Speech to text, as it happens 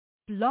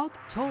Blog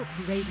Talk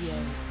Radio.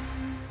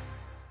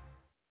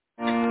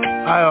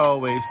 I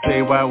always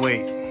say, why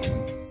wait?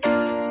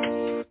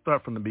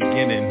 Start from the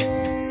beginning.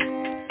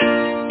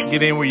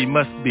 Get in where you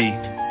must be.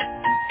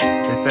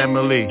 Hey,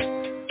 family,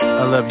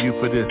 I love you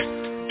for this.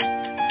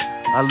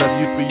 I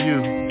love you for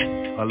you.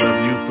 I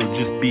love you for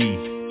just be.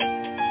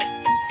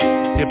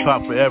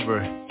 Hip-hop forever.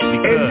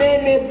 Because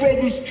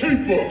brother's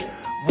keeper.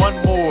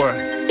 One more,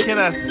 can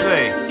I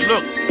say?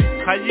 Look,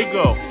 how you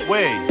go?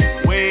 Way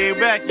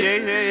back,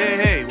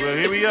 hey. Well,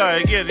 here we are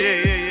again,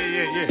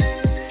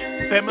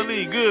 yeah.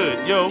 Family,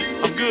 good, yo.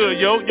 I'm good,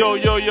 yo.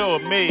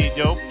 I'm made,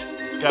 yo.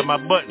 Got my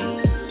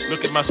button.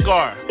 Look at my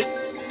scar.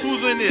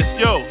 Who's in this,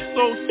 yo?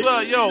 So,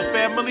 yo.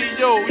 Family,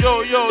 yo.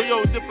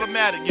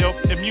 Diplomatic, yo.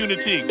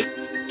 Immunity.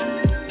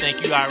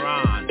 Thank you,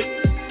 Iran.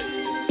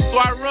 So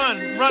I run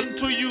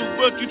to you,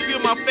 but you feel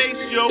my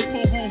face, yo.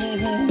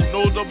 Hoo.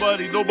 No,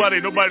 nobody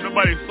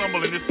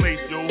stumble in this place,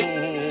 yo.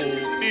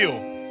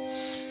 Feel.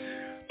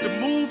 The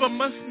move I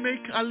must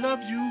make, I love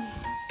you.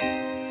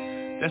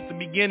 That's the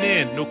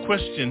beginning, no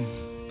question.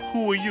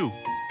 Who are you?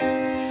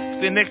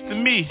 Stay next to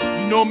me,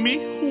 you know me,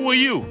 who are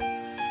you?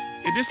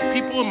 If this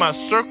people in my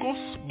circles,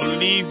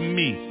 believe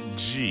me,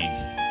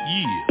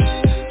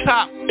 yeah.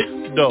 Top,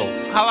 though,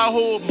 how I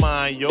hold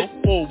mine, yo.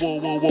 Whoa.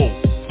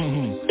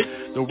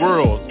 The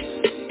world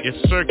is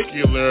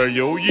circular,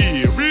 yo,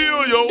 yeah.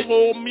 Real, yo,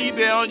 hold me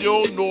down,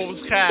 yo. North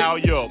Cal,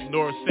 yo.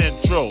 North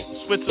Central,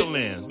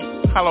 Switzerland.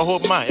 How I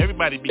hold mine,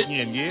 everybody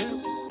begin, yeah?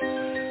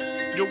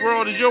 Your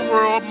world is your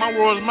world, my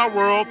world is my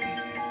world.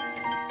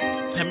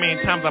 How many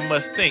times I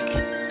must think,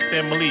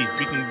 family,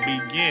 we can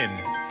begin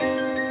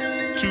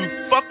to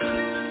fuck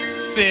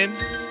sin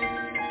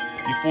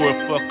before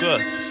it fuck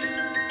us.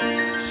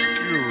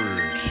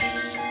 Scourge,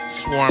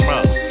 swarm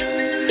up.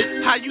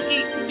 How you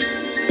eat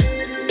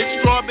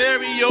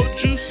strawberry, yo,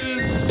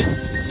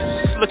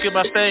 juices? Look at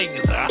my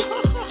fingers.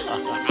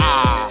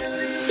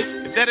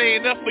 If that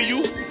ain't enough for you,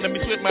 let me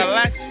switch my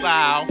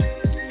lifestyle.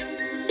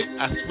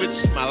 I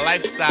switched my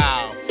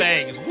lifestyle.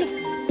 Fangs.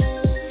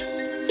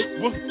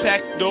 Woof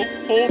pack dope.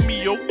 Hold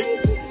me, yo.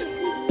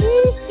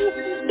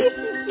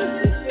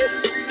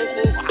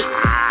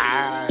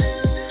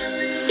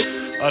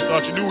 I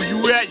thought you knew where you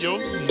were at, yo.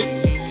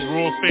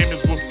 World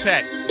famous Wolf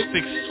Pack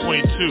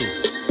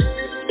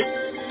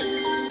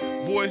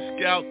 622. Boy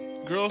Scout,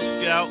 Girl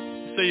Scout,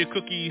 say your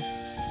cookies.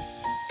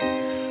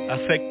 I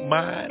take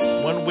mine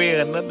one way or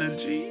another,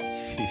 G.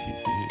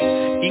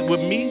 Eat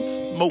with me,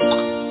 smoke,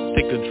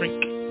 take a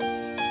drink.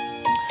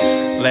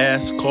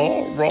 Last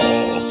call, raw.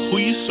 Who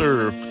you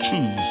serve?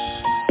 Choose.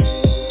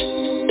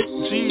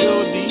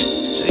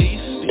 G-O-D-J-C.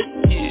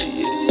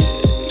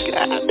 Yeah.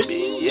 Got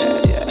me.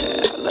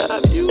 Yeah. I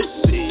love you.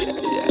 See.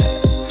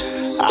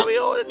 Yeah. I'll be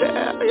on it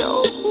down, yo.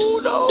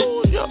 Who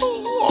knows, yo?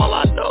 All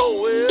I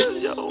know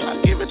is, yo,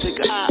 I give it to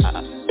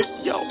God.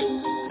 Yo.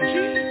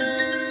 G-O-D-J-C.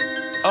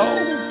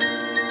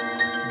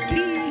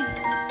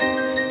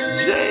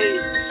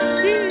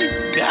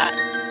 Got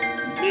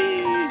me.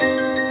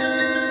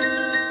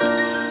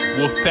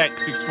 Wolfpack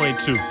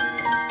 622.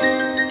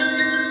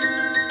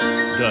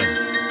 Done.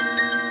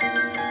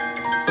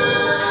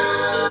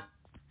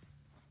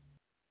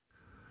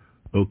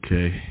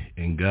 Okay,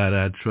 in God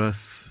I trust,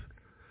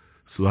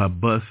 so I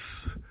bust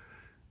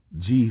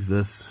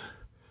Jesus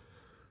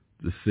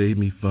to save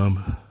me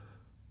from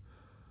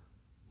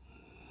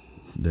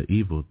the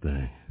evil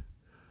thing.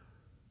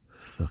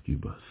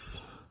 Succubus.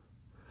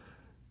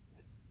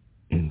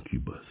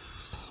 Incubus.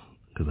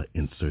 Because I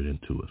insert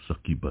into a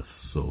succubus,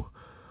 so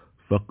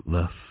fuck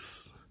lust.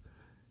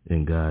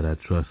 In God I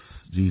trust.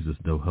 Jesus,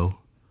 though, ho.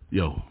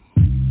 Yo.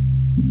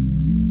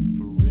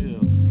 For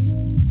real.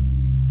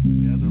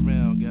 Gather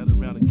around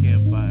the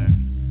campfire.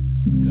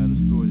 Got a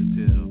story to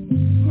tell.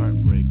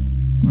 Heartbroken.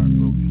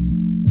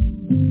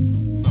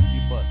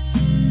 Succubus.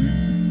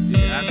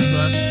 Yeah, I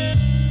trust.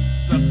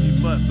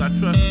 Succubus. I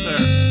trust her.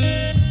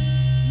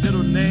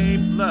 Middle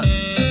name, lust.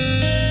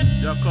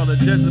 Y'all call her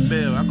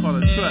Jezebel. I call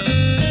her trust.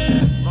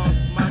 Lost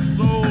my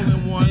soul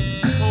in one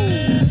hole.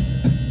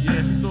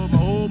 Yeah, she stole my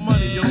whole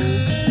money, yo.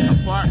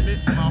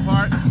 Apartment, my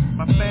heart,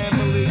 my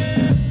family.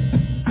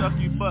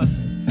 Succubus,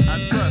 I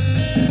trust.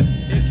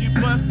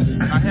 Incubus,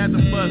 I had to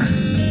bust.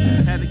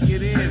 Had to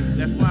get in,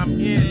 that's why I'm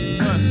in.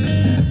 Bust.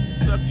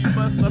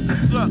 Succubus up the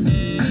suck.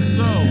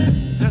 So,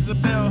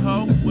 Jezebel,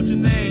 ho, what's your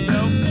name,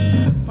 yo?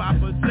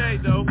 Papa J,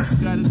 though.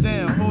 Got it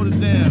down, hold it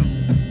down.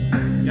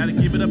 Gotta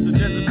give it up to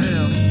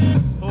Jezebel.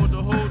 Hold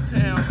the whole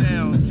town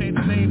down. Change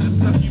the name to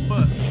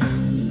Succubus.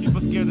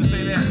 People scared to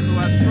say that, so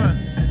I trust.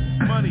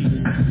 Money,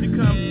 she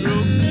comes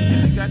through.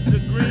 If you got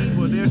your green,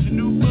 well, there's your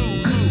new boo.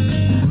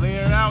 Lay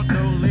her out,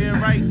 though. Lay her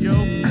right, yo.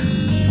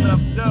 She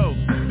loves dough.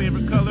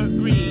 Favorite color,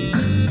 green.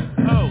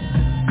 Oh,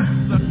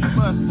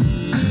 Succubus.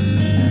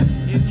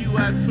 In you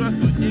I trust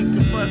with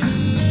incubus.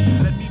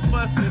 Let me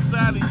bust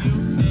inside of you.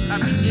 I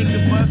be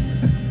incubus.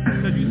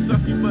 Cause you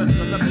succubus.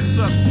 I love to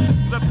suck.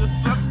 Love to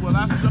suck, well,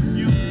 I suck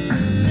you.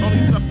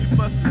 Only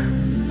succubus.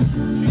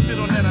 She sit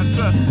on that I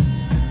trust.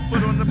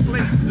 Put on the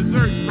plate,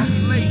 dessert, don't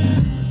be late.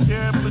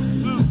 Share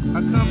pursuit,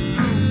 I come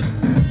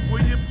through.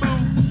 Where you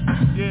boo?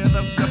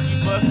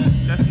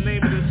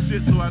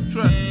 shit, so I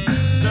trust.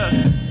 Dust,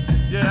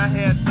 yeah, I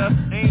had dust,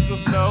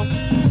 angels know.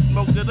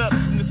 Smoked it up,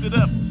 sniffed it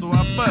up, so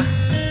I bust.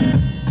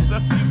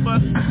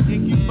 Succubus,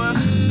 incubus,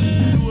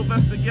 two of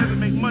us together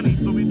make money,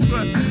 so we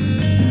trust.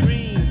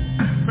 Green,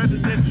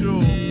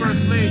 presidential,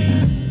 first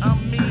lady,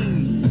 I'm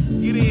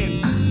mean, get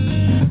in.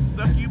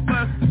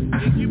 Succubus,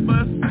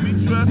 incubus,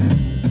 we trust.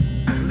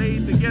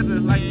 Laid together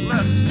like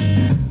lust.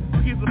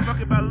 Who gives a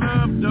fuck about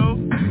love,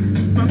 though?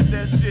 Fuck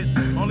that shit,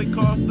 only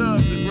cause love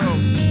to grow.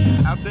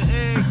 Out the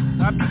egg,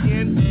 I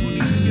begin. Who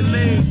needs to get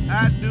laid?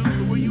 I do.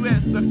 So where you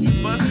at,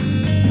 succubus?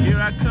 Here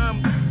I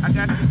come, I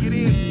got to get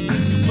in,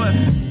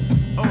 incubus.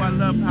 Oh, I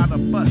love how to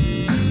bust.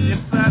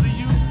 Inside of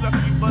you,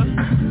 succubus.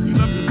 You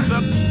love to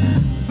suck,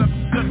 suck,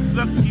 suck,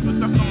 suck. Keep a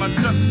suck on my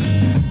chuck.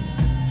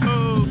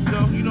 Oh, so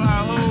you know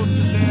how hoes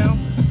get down.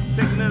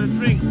 Take another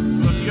drink.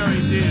 Well, she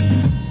already did.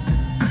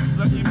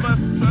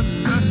 Succubus, trust,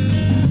 trust,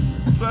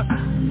 trust.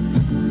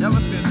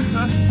 Elephant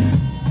tusk.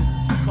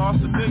 Cost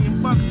 $1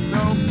 million,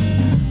 though.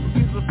 Who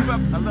gives a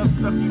fuck? I love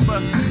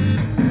succubus.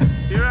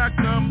 Here I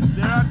come,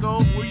 there I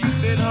go. Where you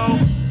been,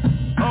 ho?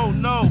 Oh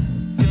no,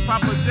 it's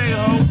Papa J,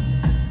 ho.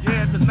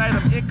 Yeah, tonight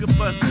I'm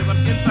incubus, cause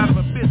I'm inside of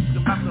a bitch,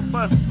 I'm about to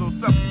bust, so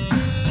suck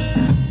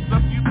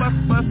you bust,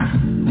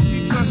 she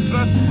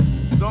trust,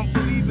 don't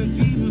believe in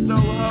Jesus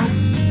though, ho.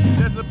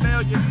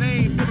 Jezebel, your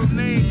name, middle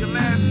name, your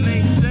last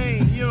name,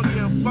 Shane, you don't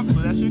give a fuck,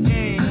 so that's your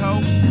game,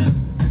 ho.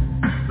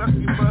 Suck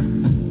you bust,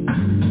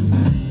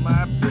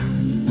 my bitch,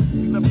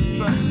 you love to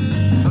trust,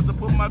 love to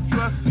put my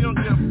trust, you don't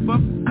give a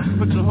fuck,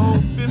 put your whole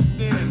fist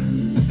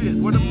in, shit,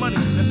 where the money,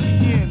 let's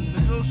begin,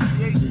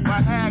 negotiate by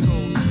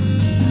haggle.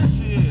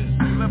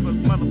 A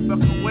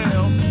motherfucker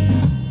well.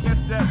 Catch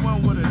that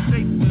one with a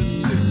shake and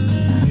shit.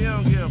 You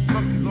don't give a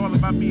fuck, it's all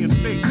about being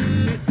fake,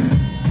 bitch.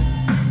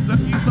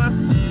 Succubus,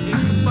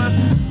 incubus,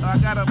 I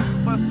gotta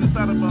bust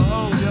inside of a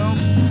hole, yo.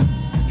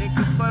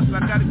 Incubus, I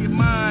gotta get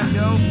mine,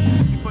 yo.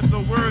 You put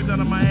some words out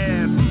of my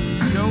ass,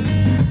 yo.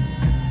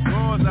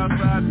 Drawers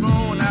outside,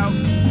 thrown out.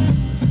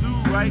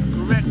 Do right,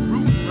 correct,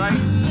 root right.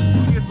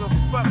 Who gives a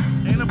fuck?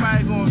 Ain't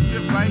nobody gonna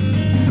get right.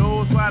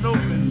 Doors wide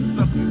open,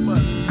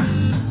 succubus.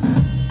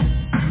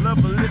 Love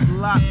a little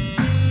lock,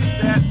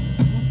 that,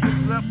 who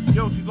picks up,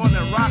 yo, she's on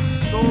that rock,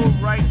 so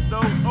right,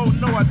 so, oh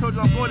no, I told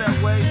you I'm going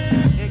that way,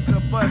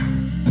 incubus,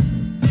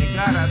 and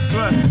God I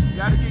trust,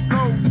 gotta get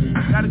going,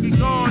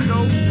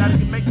 though,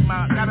 gotta make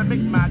my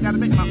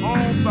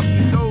own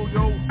fucking dough,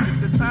 yo,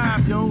 it's the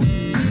time, yo,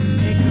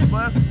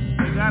 incubus,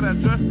 and God I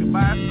trust,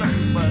 goodbye,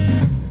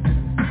 succubus,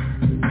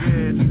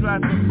 yeah, she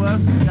drives the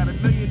bus, got $1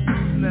 million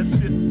dudes in that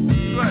shit,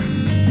 trust,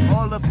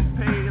 all of them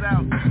paid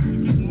out,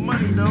 you getting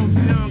money, though,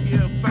 she don't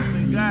give a fuck.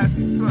 God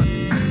you trust.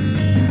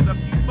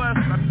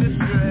 Succubus, I miss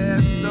your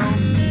ass though.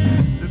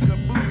 The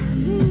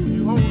caboose, woo,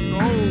 you hold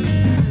the whole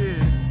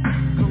shit.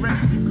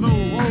 Correct, you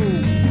cold,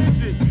 hold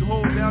shit, you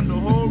hold down the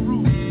whole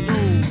roof, yo.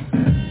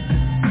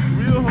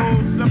 Real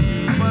whole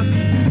succubus,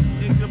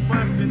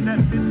 incubus, and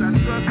that bitch I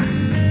trust.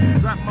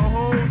 Drop my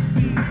whole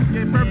seed,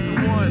 gave birth to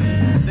one.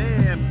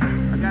 Damn,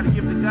 I gotta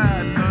give the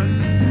God, son.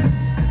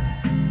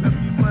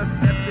 Succubus,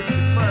 that bitch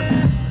is bust.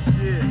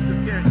 Yeah, took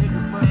care of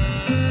incubus.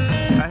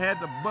 I had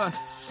to bust.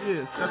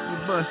 Yeah,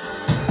 succubus.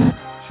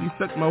 She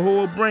sucked my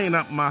whole brain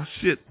out my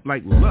shit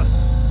like lust.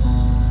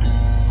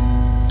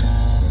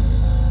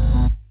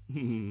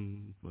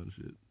 Fun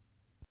shit.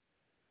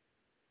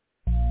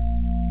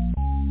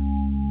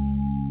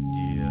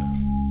 Yeah.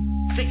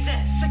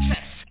 Success.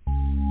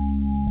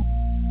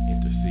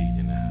 Intercede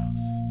in the house.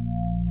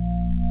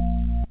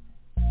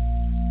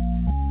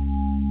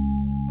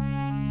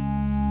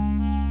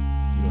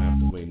 You don't have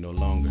to wait no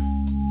longer.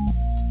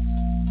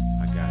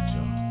 I got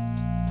y'all.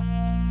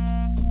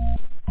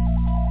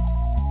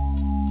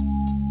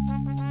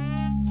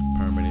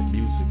 Permanent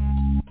music.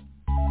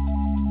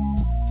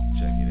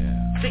 Check it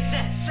out.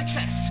 Success.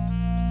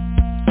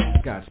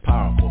 God's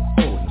powerful,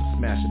 holding them,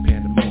 smashing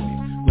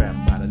pandemonium. Grab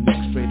him by the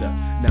neck straight up.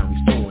 Now he's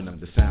throwing them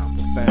the sound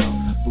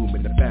profound. Boom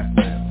in the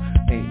background.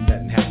 Ain't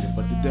nothing happening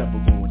but the devil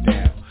going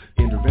down.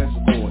 In the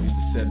reservoir is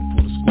the setting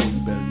for the score.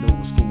 You better know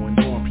what's going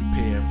on.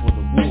 Prepare for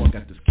the war.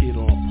 Got this kid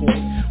on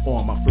point.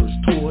 On my first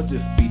tour,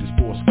 this beat is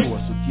for a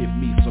score, so give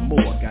me some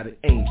more. Got an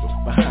angel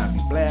behind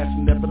me,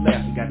 blasting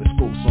everlasting. Got the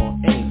scopes on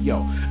aim,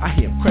 yo. I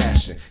hear him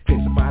crashing.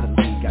 Things about the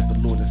lead. Got the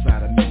Lord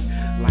inside of me.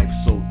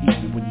 Life's so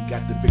easy when you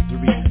got the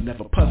victory.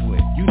 Never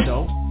puzzling, you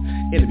know.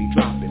 Enemy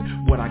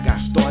dropping. What I got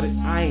started,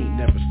 I ain't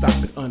never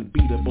stopping.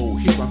 Unbeatable.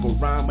 Here I go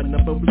rhyming,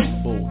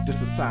 unbelievable. This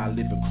is how I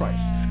live in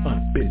Christ.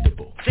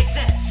 Unbendable.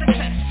 Success.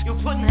 You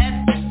couldn't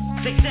have.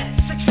 Success.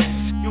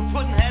 You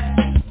couldn't have.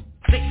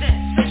 Success.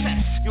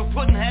 You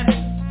couldn't have.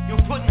 You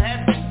couldn't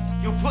have.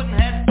 You couldn't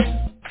have.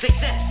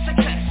 Success.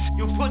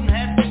 You couldn't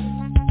have.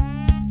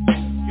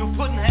 You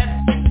couldn't have.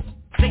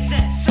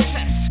 Success.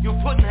 You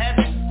couldn't have.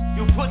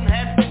 You couldn't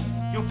have.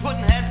 You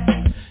couldn't have.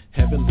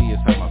 Heavenly is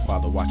how my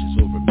Father watches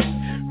over me.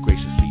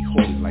 Graciously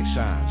holy light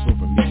shines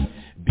over me.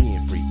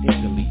 Being free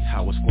instantly,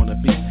 how it's gonna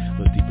be.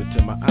 Look deep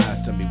into my eyes,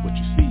 tell me what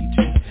you see, G.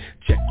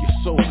 Check your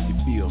soul, you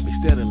feel me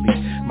steadily.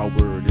 My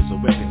word is a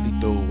weapon,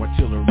 lethal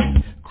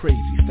artillery.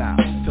 Crazy style,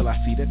 till I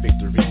see see that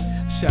victory.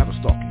 Shadow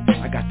stalking,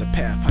 I got the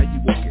path, how you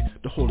walking?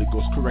 The Holy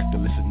Ghost corrected,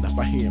 listen up,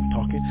 I hear him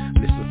talking.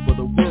 Listen for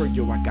the word,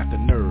 yo, I got the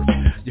nerve.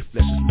 Your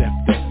flesh is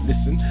left deaf,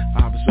 listen,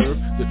 I observe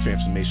the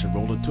transformation,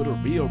 rolling to the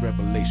real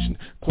revelation.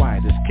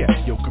 Quiet is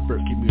kept, yo, convert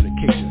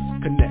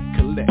communication. Connect,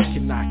 collect,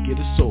 can I get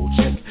a soul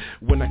check?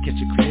 When I catch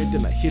you clear,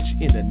 then I hit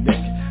you in the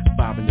neck.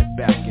 Bobbing it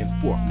back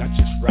and forth, not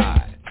just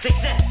ride.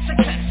 Success,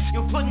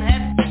 you putting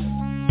head.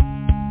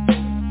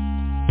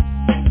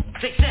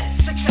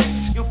 Success,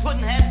 you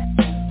putting head.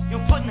 You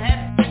putting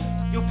head.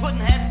 You putting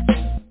head.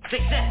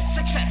 Success,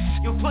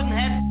 you putting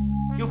head.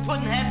 You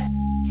putting head.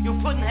 You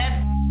putting head.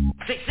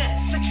 Success,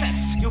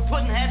 you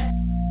putting head.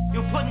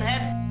 You putting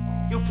head.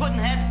 You putting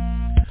head.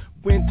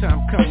 When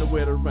time comes,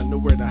 nowhere to run,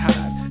 nowhere to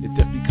hide. If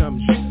death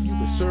becomes you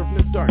been serving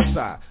the dark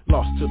side.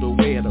 Lost to the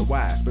way of the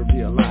wise, but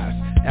realized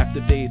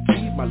after day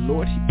 3, my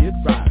Lord, he did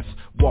rise.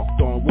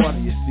 Walked on water,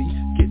 you see,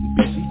 getting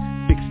busy.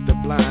 Fixed the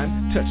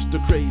blind, touched the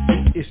crazy.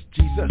 It's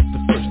Jesus, the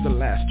first and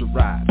last to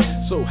ride.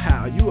 So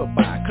how you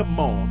abide? Come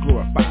on,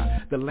 glorify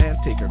the land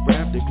taker,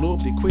 grab the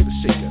globe, the equator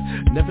shaker.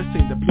 Never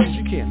sing the blues,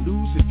 you can't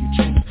lose if you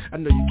choose. I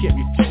know you can't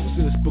refuse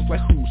in this book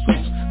like who's.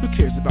 Who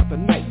cares about the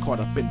night caught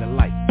up in the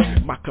light?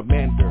 My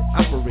commander,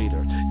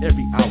 operator,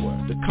 every hour,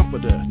 the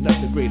comforter,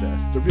 nothing greater,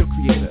 the real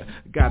creator.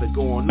 Got it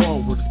going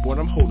on, word is born,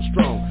 I'm holding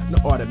strong. No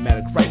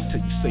automatic right till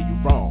you say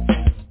you're wrong.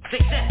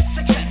 Success,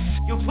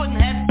 you putting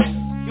head.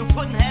 You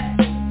putting head.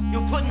 You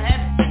putting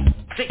head.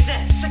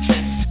 Success,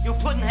 you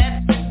putting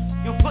head.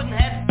 You putting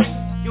head.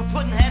 You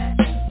putting head.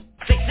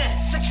 Success,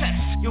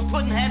 you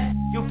putting head.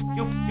 You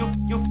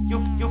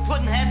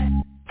putting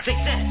head.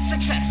 Success,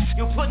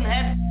 you putting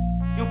head.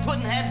 You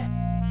putting head.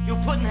 You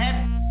putting head.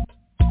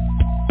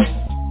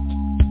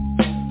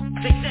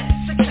 Success.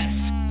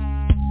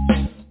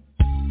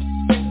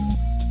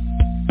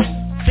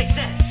 You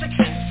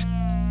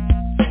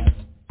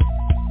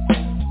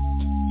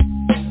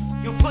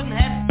putting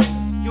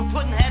head.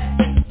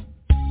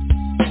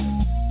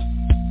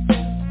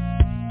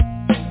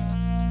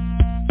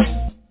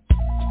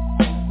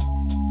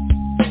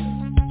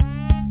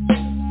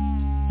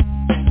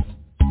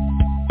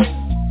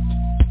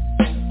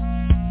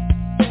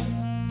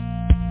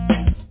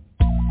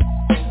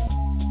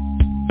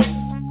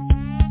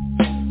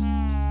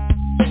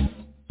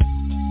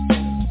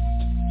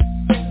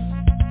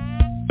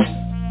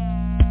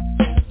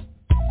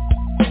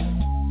 putting head.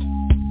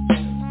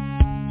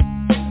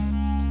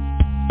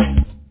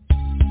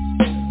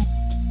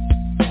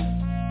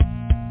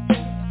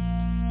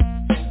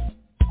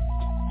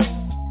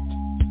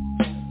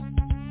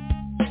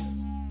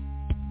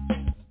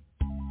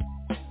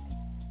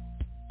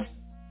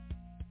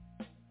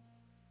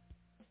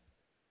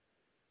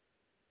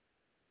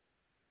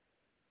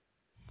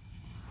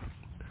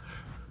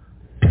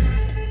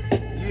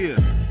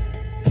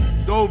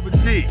 Dover D.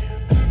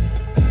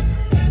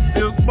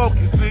 Still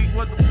smoking, see?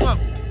 What the fuck?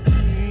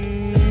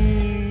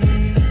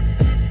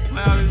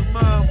 Loud as a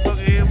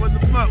motherfucker here, what the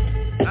fuck?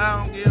 I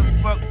don't give a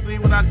fuck, see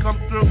when I come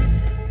through,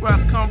 where I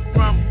come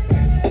from.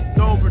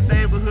 Dover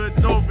neighborhood,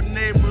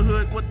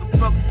 what the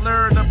fuck?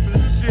 Slurred up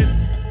and shit.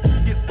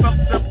 Get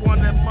fucked up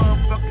on that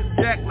motherfucking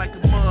jack like a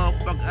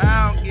motherfucker.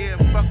 I don't give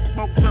a fuck,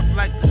 smoked up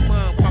like a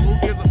motherfucker. Who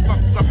gives a fuck,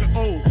 sucker?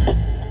 Oh,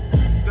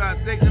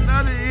 gotta take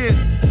another hit.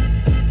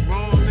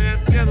 Roll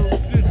that ghetto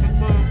shit, the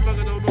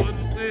motherfucker don't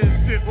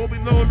understand shit. Hold me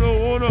low,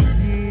 hold up.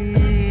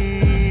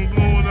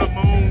 Blowing up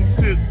my own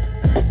shit.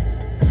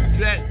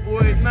 Jack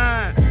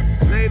 49,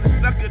 laid the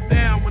sucker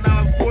down when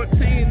I was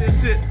 14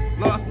 and shit.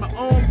 Lost my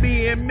own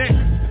BMX.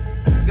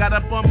 Got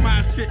up on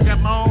my shit, got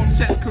my own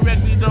check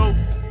correctly though.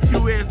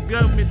 US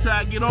government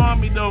tried to get on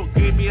me though.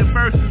 Gave me a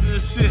versus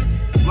and shit.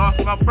 Lost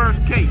my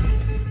first case.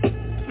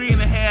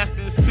 3.5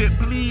 and shit.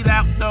 Bleed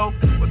out though.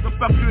 What the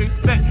fuck you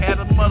expect? Had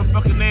a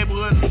motherfucking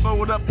neighborhood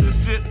sold up and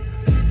shit.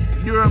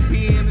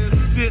 European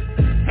and shit.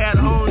 Had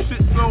the whole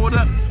shit sold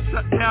up.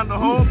 Shut down the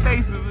whole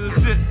bases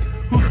and shit.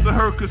 Who's the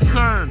her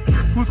concern?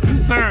 Who's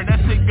concerned?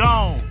 That shit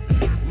gone.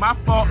 My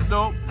fault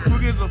though. Who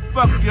gives a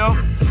fuck, yo?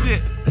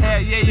 Shit.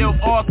 Had yayo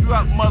all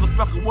throughout,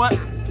 motherfucker. What?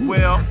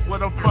 Well,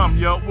 where I'm from,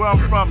 yo. Where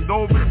I'm from,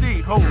 Dover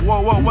D. Ho,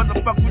 whoa, what the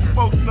fuck we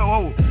supposed to know?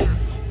 Ho.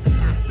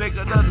 Take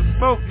another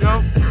smoke,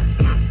 yo.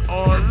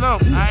 All low.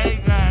 I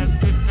ain't gotta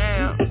sit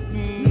down.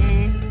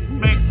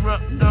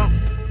 Bankrupt though.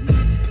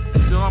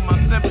 Still on my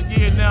 7th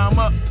year now, I'm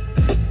up.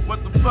 What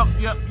the fuck,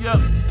 yup.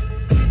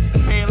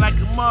 Paying like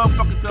a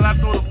motherfucker till I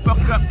throw the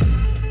fuck up.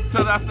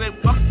 Till I say,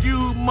 fuck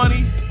you,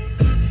 money.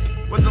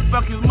 What the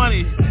fuck is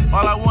money?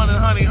 All I want is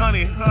honey.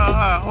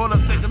 Ha. Hold up,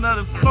 take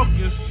another smoke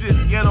and shit,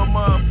 ghetto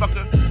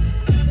motherfucker.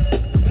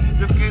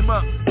 Just came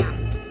up.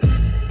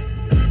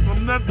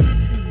 From nothing.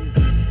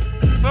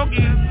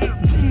 Smoking shit.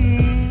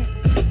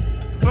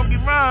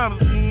 Smoking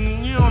rhymes.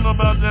 You don't know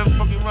about that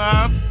fucking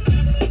rhymes.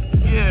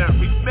 Yeah,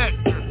 respect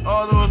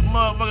all those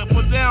motherfuckers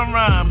put down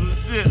rhymes and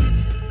shit.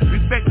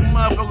 Respect the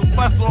motherfuckers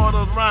bust all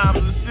those rhymes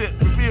and shit.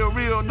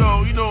 Real,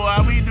 no, you know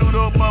how we do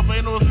those motherfuckers.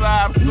 Ain't no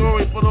side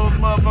stories for those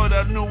motherfuckers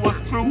that knew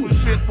what's true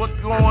and shit. What's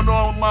going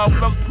on with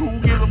motherfuckers? Who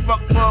gives a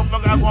fuck,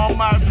 motherfucker? I want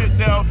my shit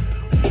down.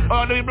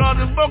 Oh, they brought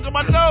this smoke in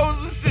my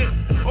nose and shit.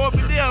 Oh,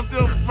 be there, I'm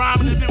still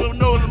rhyming and shit with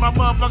nose in my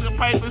motherfucking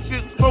pipe and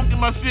shit, smoking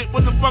my shit.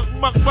 What the fuck,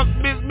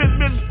 bitch.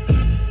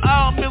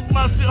 I don't miss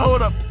my shit.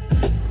 Hold up.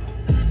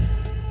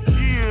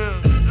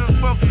 Yeah, just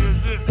fucking and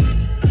shit.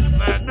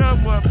 Like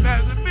that one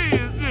passing me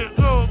and shit.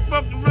 Oh,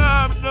 fucking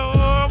rhyme, no,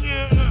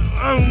 yeah,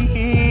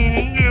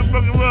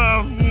 fucking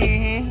rhyme.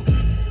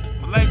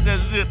 I like that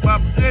shit,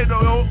 Papa J,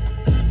 yo.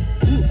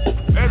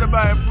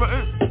 Everybody,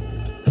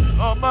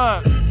 oh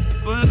my,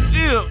 so just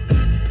chill.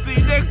 See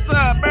you next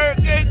time,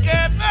 ByrdGang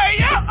Cafe,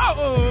 yo.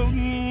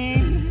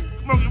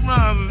 Smoking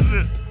rhymes and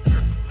shit.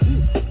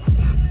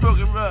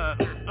 Smoking rhymes.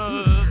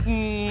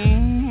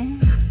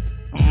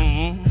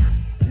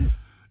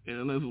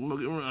 Yeah, let's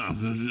smoking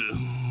rhymes and shit.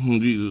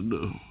 Jesus,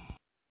 though.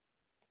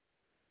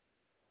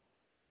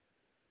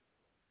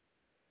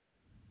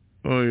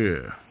 Oh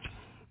yeah.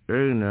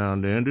 Every now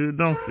and then do the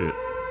dumb shit.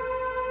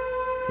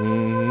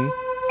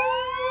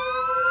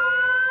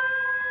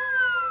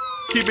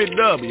 Keep it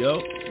dumb,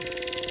 yo.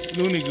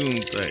 Looney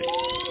Goon thing.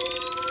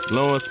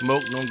 Blowing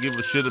smoke, don't give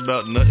a shit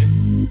about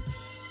nothing.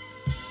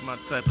 My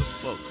type of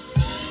folks.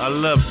 I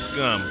love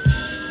scum.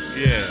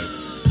 Yeah.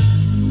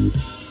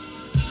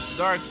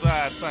 Dark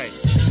side type.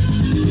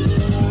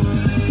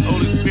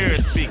 Holy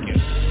Spirit speaking.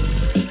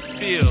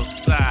 Feel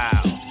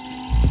style.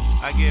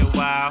 I get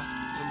wild.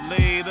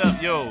 Laid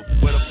up, yo,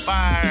 where the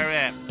fire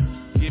at?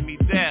 Give me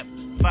that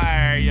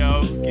fire,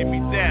 yo. Give me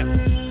that.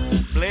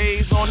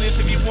 Blaze on this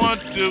if you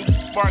want to.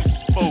 Spark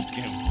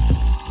spoken.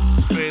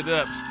 Straight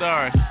up,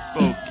 star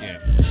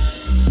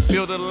spoken.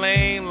 Fill the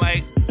lane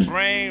like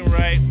brain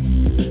right.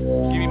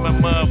 Give me my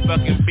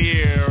motherfucking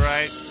beer,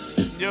 right?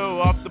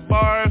 Yo, off the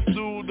bar,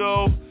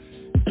 pseudo.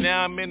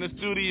 Now I'm in the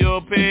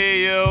studio,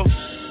 pay, yo.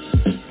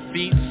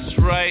 Beats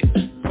right,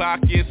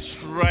 pockets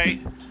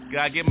right.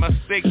 Gotta get my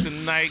steak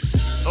tonight.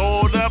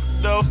 Hold up,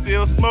 though,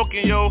 still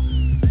smoking, yo.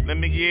 Let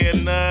me get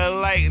another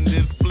light in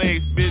this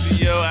place, busy,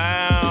 yo.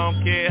 I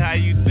don't care how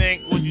you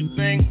think, what you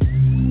think.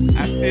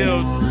 I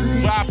still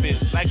drop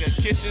it like a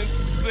kitchen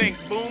sink.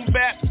 Boom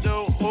bap,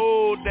 though,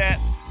 hold that.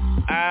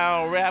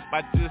 I don't rap,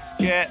 I just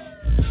scat.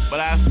 But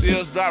I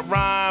still drop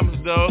rhymes,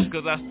 though,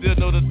 cause I still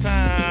know the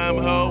time,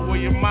 ho. Where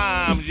your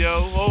moms,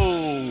 yo?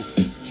 Oh,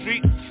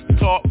 street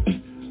talk,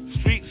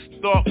 street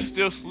stalk,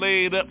 still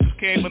slayed up. Just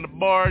came in the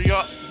bar,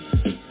 y'all.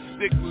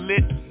 Stick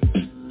lit.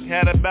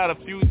 Had about a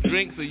few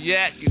drinks of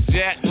yak and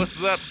jack. What's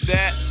up,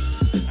 that?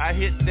 I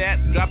hit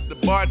that, dropped the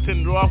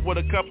bartender off with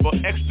a couple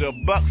extra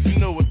bucks. You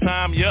know what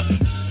time, yup.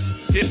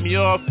 Hit me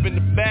off in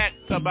the back,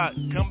 talk about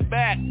come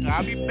back.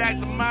 I'll be back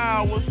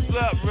tomorrow. What's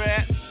up,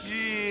 rat?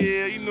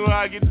 Yeah, you know how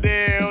I get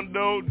down,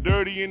 though.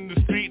 Dirty in the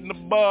street, in the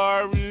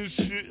bar and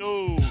shit.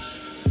 Oh,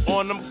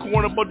 on them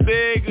corner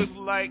bodegas,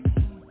 like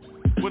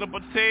with the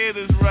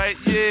potatoes, right?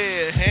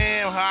 Yeah,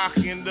 ham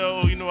hocking,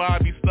 though. You know how I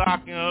be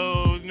stocking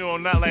hoes. You know,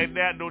 not like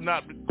that, though.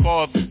 Not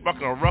because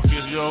fucking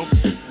ruckus, yo.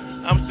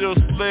 I'm still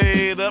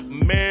slayed up,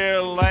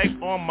 mare-like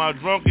on my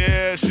drunk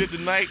ass shit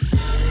tonight.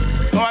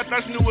 Oh, I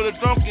thought you knew what a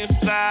drunken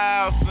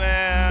style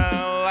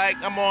sound like.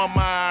 I'm on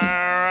my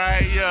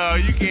right, yo.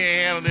 You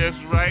can't handle this,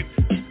 right?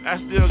 I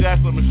still got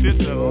some shit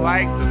to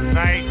like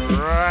tonight,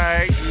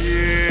 right?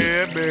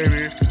 Yeah,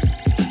 baby.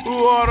 Who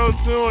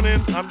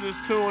auto-tuning? I'm just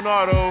tuning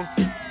auto.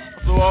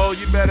 So, oh,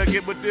 you better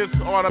get with this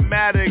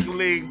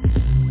automatically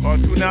or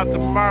tune out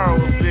tomorrow,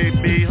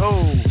 baby.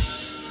 Ho,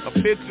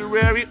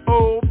 obituary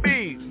OB.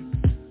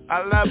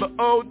 I love an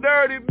old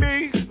dirty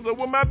B. So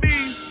with my B,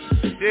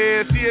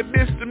 yeah, she a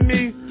bitch to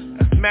me.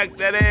 I smack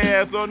that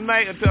ass all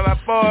night until I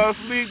fall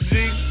asleep,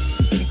 G.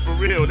 For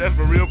real, that's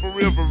for real, for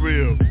real, for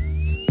real.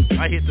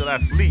 I hit till I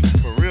sleep,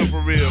 for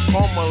real,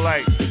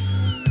 coma-like,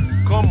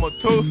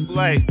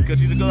 comatose-like, cause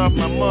you got off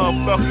my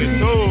motherfucking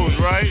toes,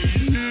 right?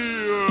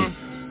 Yeah.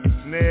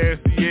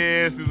 Nasty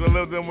ass is I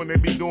love them when they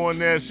be doing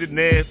that shit,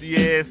 nasty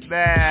ass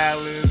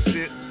style and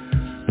shit.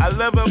 I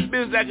love a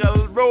bitch that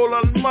can roll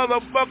a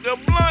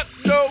motherfucking blunt,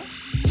 though.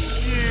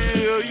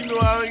 Yeah, you know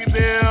how I get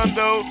down,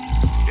 though.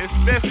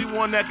 Especially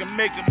one that can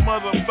make a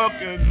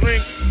motherfucking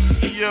drink,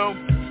 yo.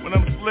 When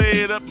I'm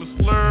slayed up and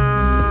slurred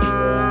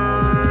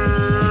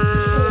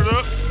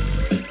up.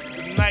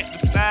 Tonight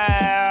the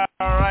style,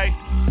 alright.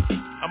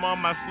 I'm on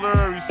my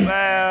slurry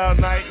style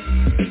night.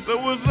 So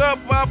what's up,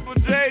 Papa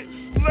J?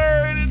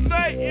 Slurry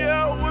tonight,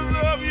 yo. What's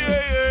up,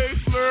 yeah,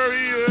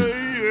 slurry,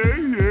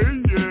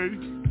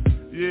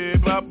 yeah,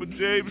 Papa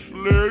J,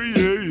 slurry,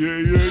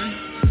 yeah.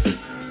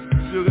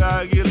 Still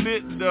gotta get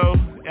lit, though.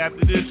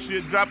 After this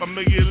shit drop,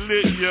 I'ma get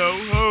lit, yo.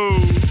 Ho.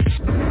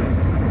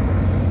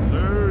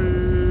 Slurry.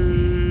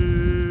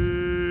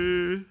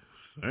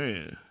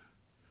 Man.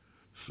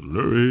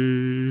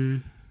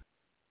 Slurry.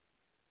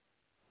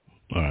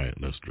 Alright,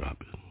 let's drop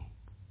it.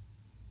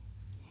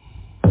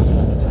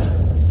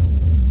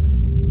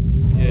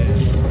 Yeah.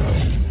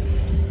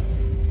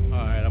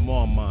 Alright, I'm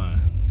on mine.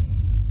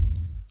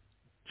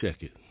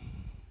 Check it.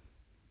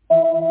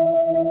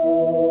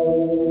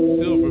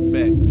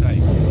 Silverback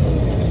type.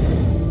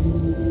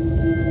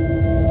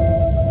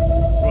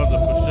 Brother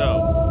for show.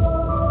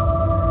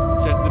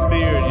 Check the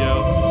beard, yo.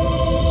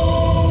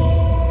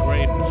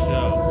 Great for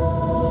show.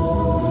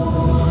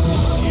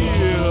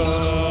 Yeah.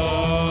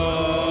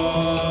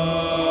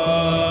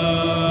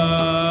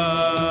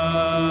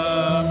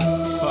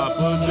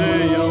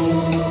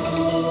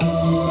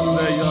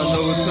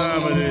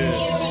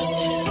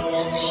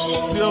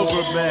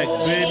 Silverback,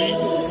 baby.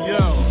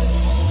 Yo,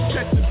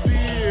 check the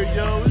beer,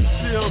 yo. It's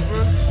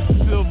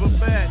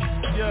Silverback.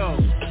 Yo,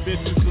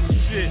 bitches some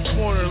shit,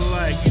 corner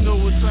like. You know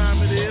what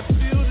time it is?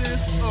 Feel this?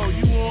 Oh,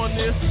 you on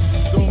this?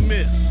 Don't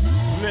miss.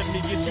 Let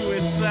me get you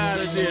inside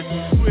of this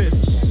twist.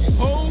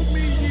 Hold me,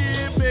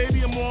 yeah,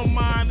 baby. I'm on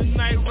mine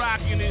tonight,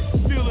 rocking it.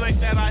 Feel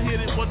like that I hit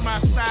it with my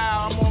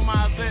style. I'm on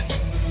my event.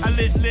 I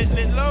lit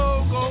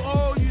logo.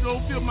 Oh, you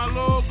don't feel my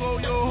logo,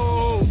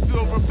 yo.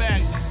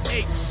 Silverback.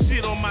 Ain't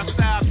shit on my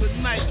style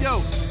tonight,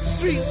 yo.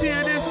 Street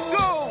here, this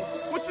go.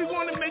 What you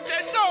wanna make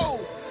that dough?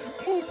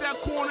 Move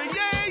that corner,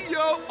 yeah,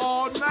 yo.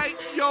 All night,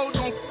 yo.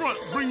 Don't front.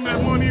 Bring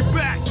that money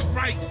back.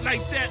 Right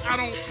like that, I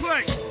don't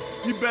play.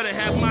 You better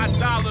have my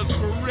dollars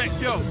correct,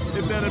 yo.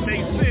 It better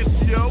make sense,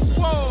 yo.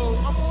 Whoa,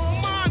 I'm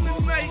on mine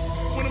tonight.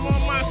 When I'm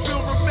on my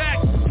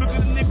Silverback, look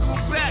at the nickel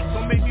back.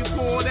 Don't make me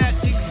pull that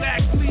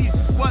exactly.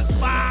 What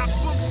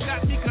 5 books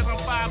got me, cause I'm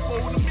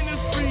 5-4 in the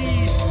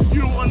ministry.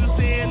 You don't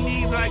understand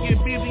these, I get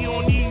busy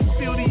on these,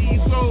 feel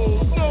these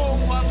souls. No,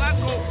 while I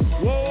go,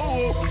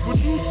 whoa, what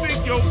you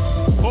think, yo?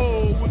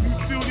 Oh, when you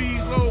feel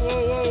these,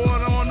 oh, I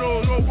don't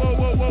know,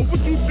 whoa,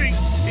 what you think?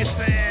 It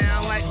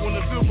sound like when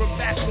the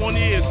Silverback one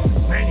is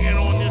banging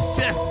on this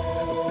chest,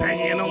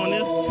 banging on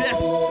this chest.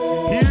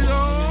 Here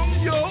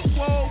yo,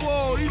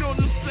 whoa, you know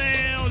the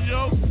sound,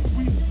 yo.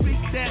 We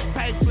speak that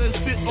type of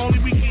shit, only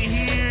we can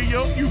hear,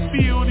 yo. You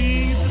feel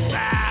these, the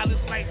style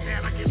is like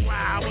that. I get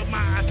wild with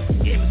my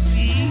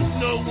MCs,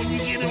 know when you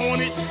get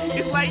on it,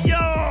 it's like, yo,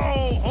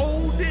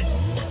 hold it,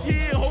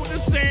 yeah, hold the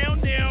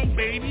sound down,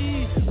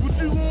 baby. What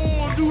you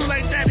gonna do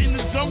like that in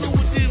the jungle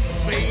with this,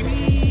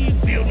 baby?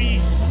 Feel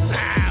me,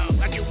 style,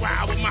 I get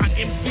wild with my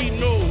MC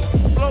nose,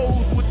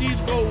 flows with these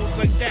goals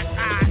like that,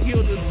 I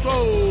heal the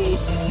souls.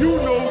 You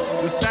know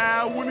the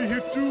style when it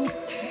hit you,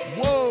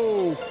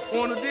 whoa,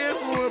 on the dance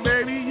floor,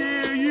 baby,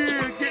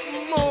 yeah,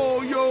 getting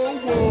more, yo,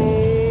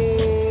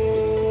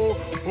 whoa,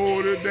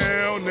 hold it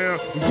down now,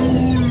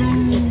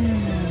 Zulu,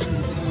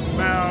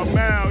 Mau,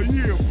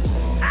 yeah,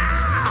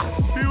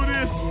 feel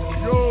this,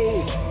 yo,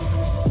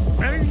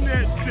 bang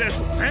that chest,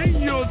 bang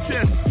your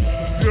chest,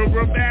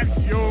 Silverback,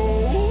 yo,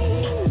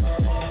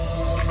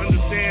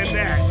 understand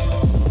that,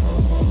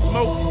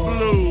 smoke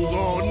blues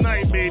all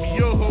night, baby,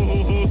 yo,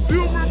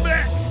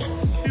 Silverback,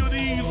 feel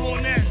these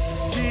on that,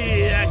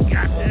 yeah, I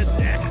got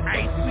that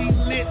icy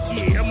lit,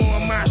 yeah, I'm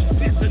on my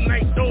shit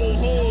tonight,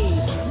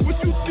 though, what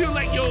you feel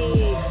like, yo,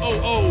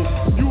 oh,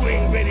 you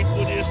ain't ready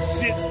for this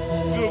shit,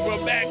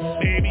 Silverback,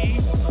 baby,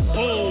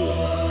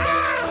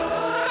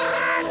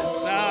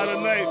 now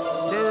tonight,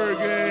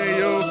 ByrdGang,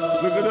 yo,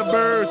 look at the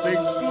birds, they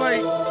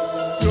flight,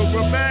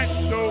 Silverback,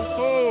 so,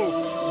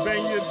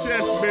 bang your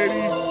chest,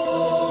 baby,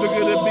 look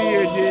at the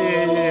beard,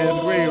 yeah, it's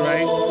gray,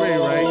 right,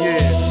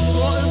 yeah,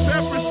 salt and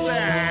pepper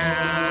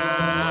style,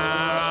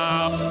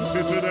 to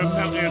the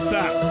mountain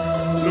top,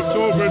 looked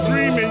over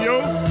dreaming, yo,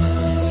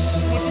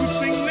 what you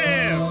sing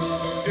now,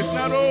 it's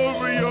not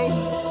over, yo,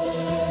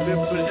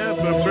 it's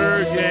forever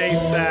ByrdGang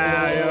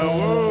style, yo,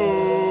 whoa.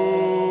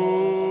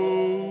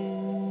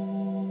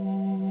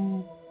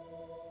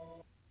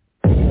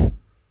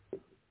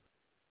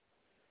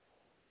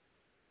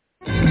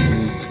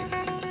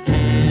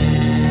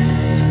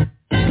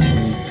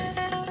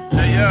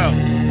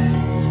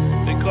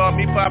 They call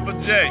me Papa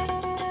J,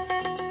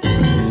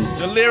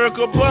 the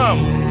lyrical bum,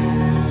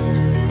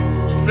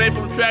 straight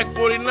from track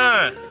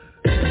 49,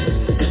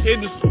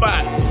 hidden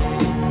spot,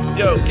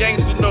 yo,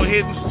 gangsters know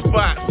hidden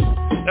spots,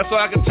 that's all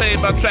I can tell you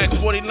about track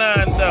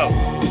 49 though,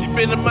 you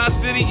been to my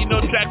city, you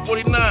know track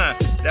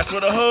 49, that's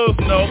where the hoes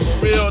know,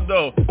 for real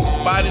though,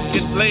 bodies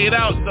get laid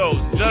out though,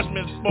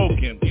 judgment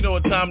spoken, you know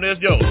what time it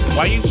is, yo,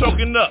 why you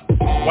choking up,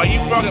 why you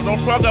frogging,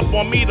 don't frog up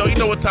on me though, you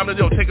know what time it is,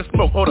 yo, take a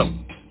smoke, hold up.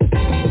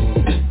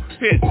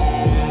 Hit.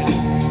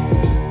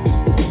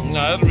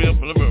 Nah, that's real,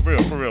 for real,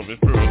 it's for real,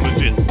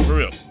 legit, for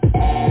real.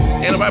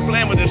 Ain't nobody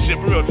playing with this shit,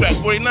 for real. Track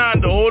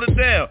 49, though, hold it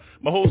down.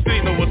 My whole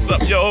city know what's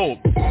up, yo.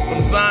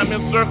 From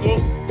Simon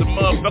Circle to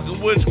motherfucking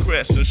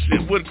Woodcrest or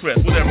shit,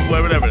 Woodcrest,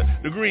 whatever,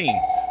 the green.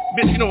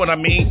 Bitch, you know what I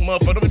mean,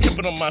 motherfucker, don't be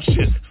tripping on my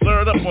shit.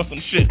 Slur it up on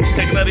some shit,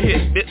 take another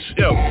hit, bitch,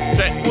 yo.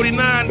 Track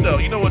 49, though,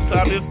 you know what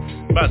time it is?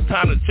 About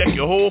time to check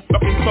your whole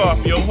fucking car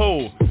for your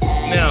hole.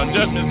 Now,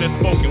 judgment's been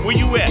spoken, where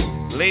you at?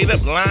 Laid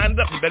up, lined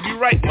up, you better be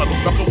right,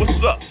 motherfucker,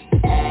 what's up?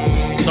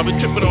 Don't be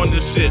tripping on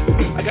this shit.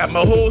 I got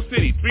my whole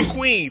city, 3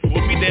 queens,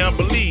 put me down,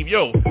 believe,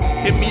 yo.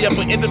 Hit me up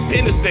on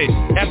Independence Day,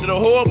 after the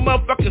whole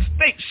motherfucking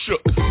state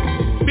shook.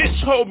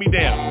 Bitch, hold me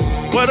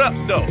down. What up,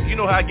 though? You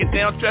know how I get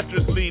down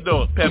treacherously,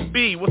 though. Pep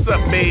B, what's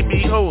up,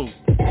 baby? Ho.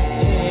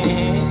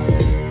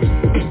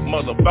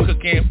 Motherfucker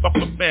can't fuck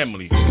with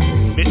family.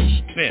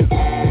 Bitch, damn.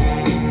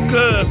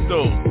 Cuz,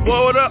 though.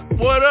 What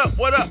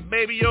up,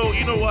 baby, yo.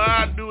 You know what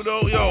I do,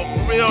 though, yo.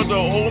 For real,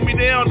 though. Hold me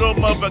down, though,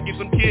 motherfucker. Get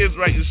some kids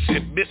right and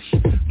shit, bitch.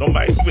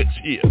 Nobody switch,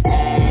 yeah.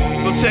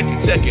 So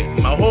check it.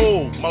 My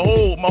whole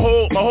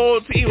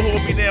team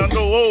hold me down,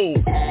 though,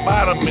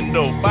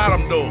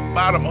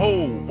 bottom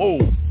hole,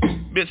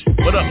 Bitch,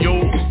 what up, yo?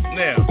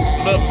 Now,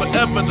 love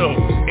forever, though.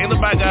 Ain't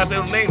nobody got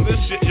their name this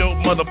shit, yo,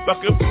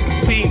 motherfucker.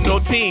 Team, no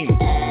team.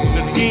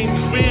 The game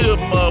is real,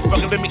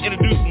 motherfucker. Let me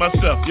introduce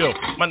myself, yo.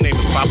 My name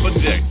is Papa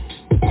J.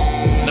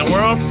 Now, where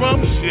I'm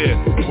from?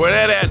 Shit. Where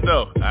that at,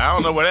 though? I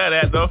don't know where that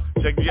at, though.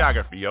 Check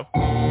geography, yo.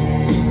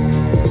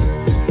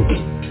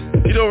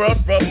 You know where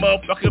I'm from,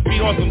 motherfucker, be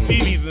on some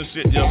TVs and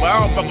shit, yo. But I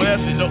don't fuck with that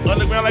shit, yo.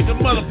 Underground like a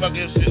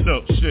motherfucker and shit,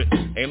 though. Shit.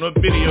 Ain't no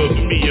videos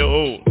of me,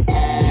 yo.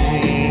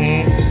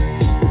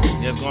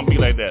 Yeah, it's gonna be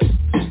like that.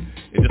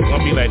 It's just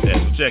gonna be like that,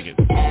 so check it.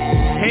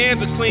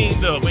 Hands are clean,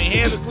 though. When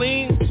hands are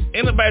clean,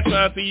 ain't nobody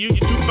trying to see you.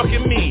 You're too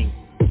fucking mean.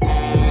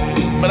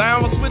 But I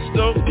don't switch,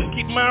 though. Just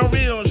keep mine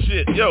real and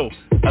shit. Yo,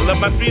 I love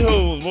my three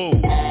hoes, whoa.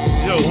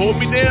 Yo, hold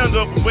me down,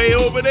 though. Way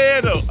over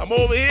there, though. I'm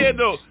over here,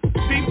 though.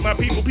 My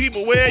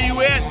people, where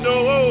you at,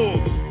 though? Oh,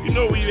 you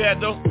know where you at,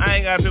 though. I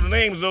ain't got to the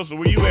names, though, so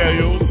where you at,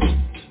 yo?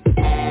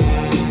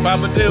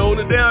 Papa J, hold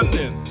it down,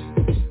 then.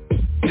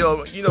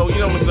 Yo, you know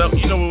what's up.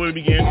 You know where we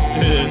begin.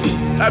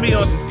 I be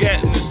on some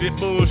scat and this shit,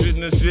 bullshit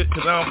and this shit,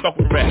 because I don't fuck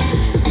with rap.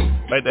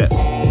 Like that.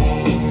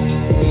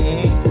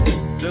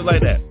 Just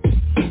like that.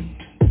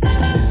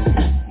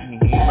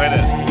 Like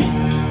that.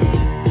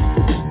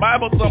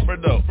 Bible thumper,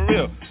 though, for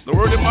real. The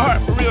word in my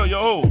heart, for real,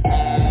 yo.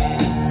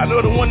 I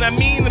know the one that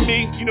mean to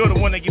me. You know the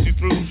one that gets you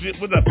through shit.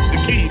 What's up? The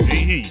key,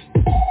 G-he.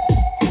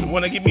 The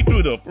one that get me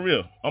through, though, for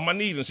real. On my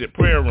knees and shit.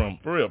 Prayer room,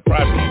 for real.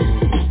 Private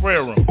room.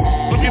 Prayer room.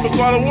 Some people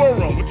call it war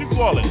room. What you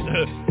call it?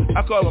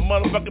 I call it a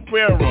motherfucking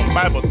prayer room.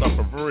 Bible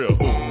thumper, for real.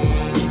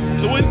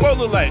 So what you supposed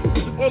to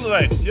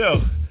like?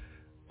 Yo,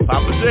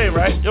 Papa J,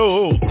 right?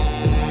 Yo,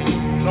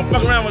 don't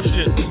fuck around with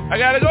shit. I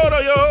gotta go,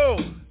 though, yo.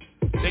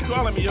 They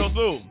calling me, yo,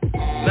 so.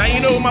 Now you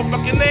know what my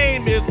fucking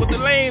name is, what the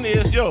lane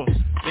is, yo.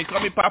 They call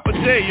me Papa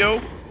J, yo.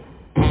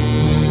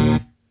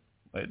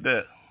 Like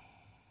that.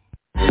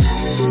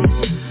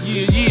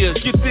 Yeah,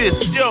 get this,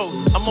 yo,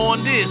 I'm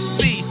on this,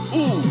 see,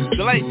 ooh,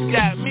 the lights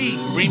got me,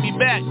 bring me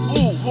back,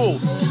 ooh,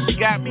 you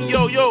got me,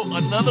 yo,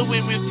 another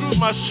wind went through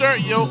my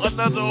shirt, yo,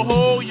 another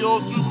hole, yo,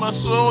 through my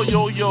soul,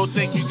 yo,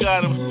 thank you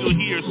God, I'm still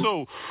here,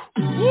 so,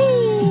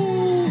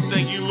 woo,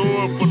 thank you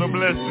Lord for the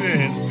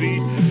blessing, see,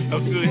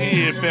 I'm still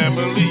here,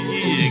 family,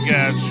 yeah,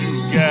 got you,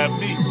 got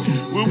me,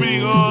 what we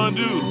gonna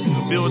do,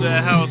 build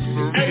that house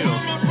for real,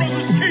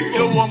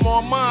 yo, I'm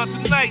on mine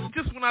tonight,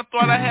 just when I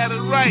thought I had it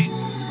right,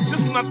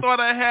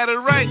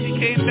 he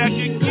came back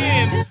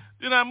again.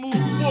 Then I moved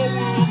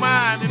forward with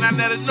mine, and I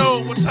let it know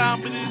what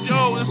time it is,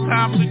 yo. It's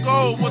time to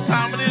go. What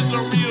time it is,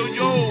 a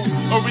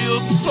real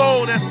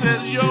soul that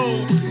says,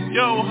 yo,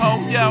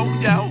 ho, yo.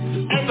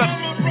 What's up?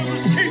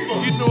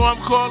 You know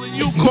I'm calling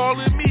you,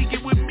 calling me.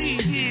 Get with me,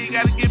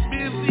 yeah. Gotta get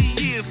busy,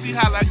 yeah. See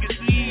how I get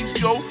these,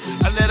 yo.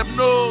 I let them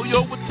know,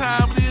 yo, what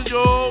time it is,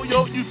 yo.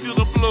 You feel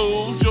the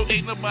flows, yo.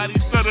 Ain't nobody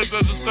stutter,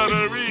 doesn't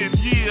stutter in.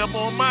 Yeah, I'm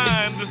on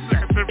mine. The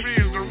saxophone,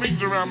 the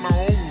rings around my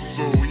own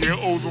soul. Yeah,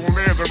 ozone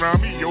layers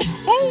around me, yo.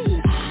 Oh,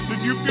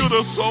 did you feel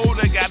the soul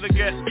they gotta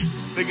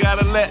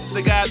let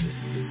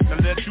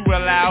you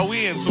allow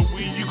in. So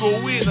when you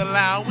go in,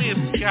 allow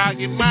in. See how I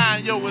get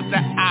mine, yo, it's the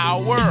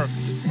hour.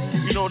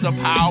 You know the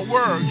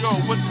power, yo.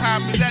 What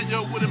time is that,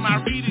 yo? What am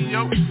I reading,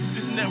 yo?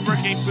 This network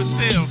ain't for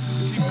sale.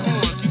 Keep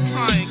going, keep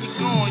trying, keep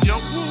going, yo.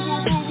 Woo.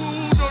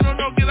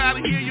 No, get out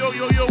of here, yo.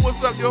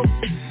 What's up, yo?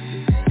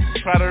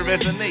 Try to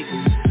resonate.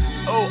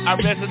 Oh, I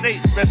resonate,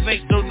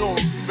 no,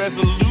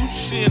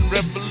 revolution,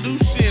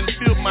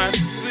 feel my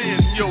sin,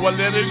 yo, I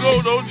let it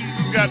go, though,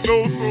 Jesus got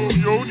no soul,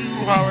 yo,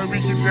 you holler, we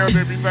get down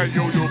every night,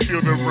 yo,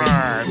 feel the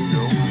rhyme,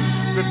 yo,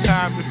 the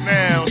time is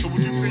now, so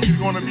what you think it's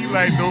gonna be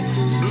like, though,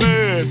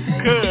 blood,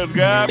 cuz,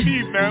 got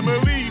me,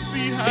 family,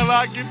 see how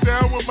I get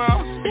down with my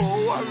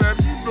soul, I let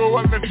you know,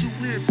 I let you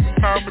in,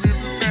 the time it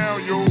is now,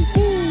 yo,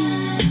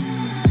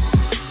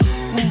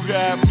 who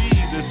got me,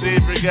 the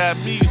Savior got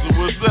me, so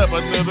what's up,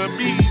 another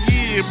beat,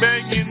 yeah,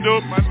 banging, yo,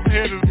 my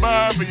head is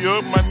bobbing,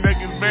 yo, my neck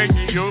is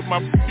banging, yo, my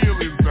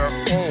feelings are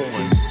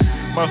on,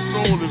 my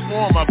soul is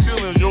warm, my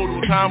feelings, yo,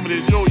 what time it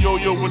is, yo,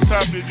 what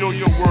time it is, yo,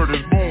 your word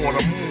is born,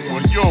 I'm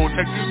on, yo,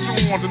 take this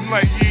tune on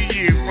tonight,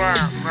 yeah,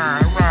 ride,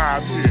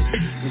 yeah,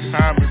 the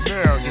time is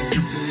now, can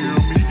you feel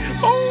me,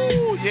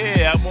 oh,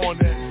 yeah, I'm on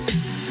that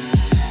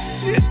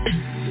shit,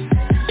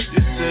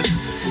 it's the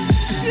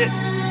shit.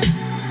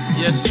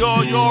 Yes,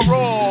 you're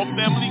raw.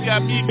 Family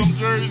got me from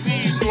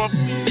Jersey, North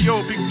East,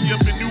 yo. Pick me up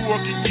in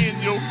Newark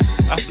again, yo.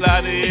 I fly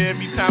there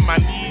every time I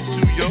need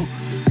to, yo.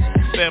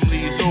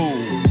 Family is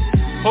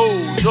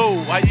old.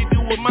 Yo, how you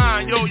do with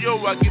mine? Yo,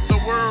 I get the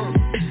word.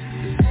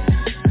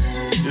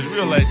 It's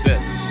real like that.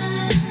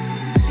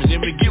 And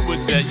then we get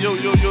with that. Yo.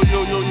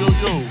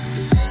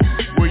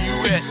 Where you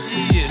at?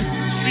 Yeah.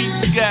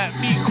 Streets got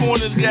me,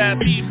 corners got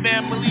me,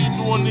 family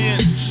doing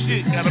this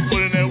shit. Gotta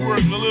put in that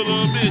work a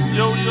little bit.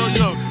 Yo.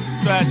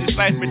 Try to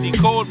decipher,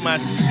 decode my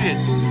shit.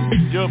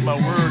 Yo, my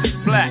word is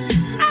black.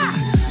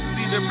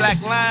 See the black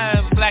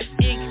lines, black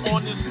ink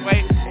on this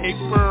white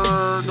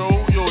paper.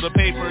 Yo, the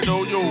paper,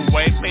 yo,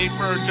 white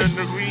paper turn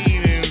to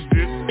green and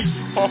shit.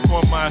 Off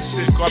on my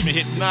shit, call me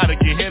hypnotic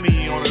and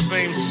Henny on the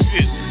same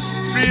shit.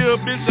 Real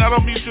bitch, I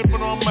don't be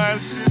tripping on my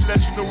shit.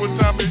 let you know what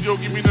time it is. Yo,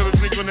 give me another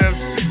drink on that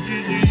shit.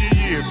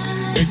 Yeah.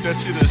 Make that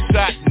shit a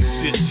shot and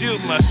shit. Chill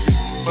my shit.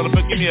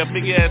 Motherfucker, give me a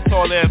big ass,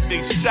 tall ass,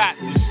 big shot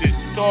and shit.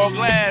 Tall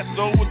glass,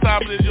 so what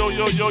time it is? Yo. I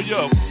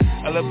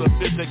love the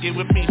bitch that get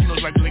with me. She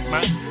knows like to lick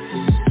my.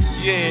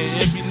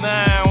 Yeah, every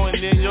now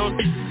and then, yo.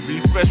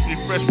 Refresh.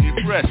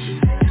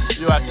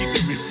 Yo, I keep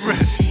it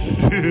refreshed.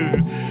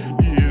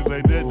 Yeah, it's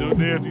like that. Don't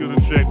nasty on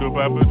the track, though,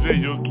 Papa J.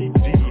 Yo, keep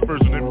Jesus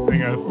first in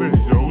everything I say,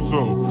 yo. So,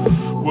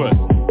 what?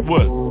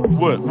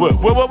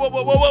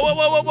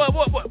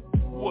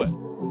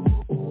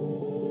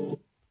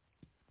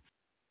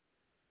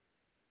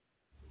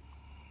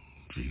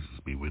 Jesus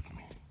be with me.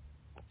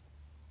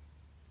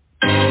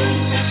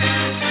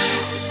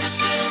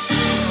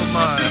 Oh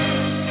my.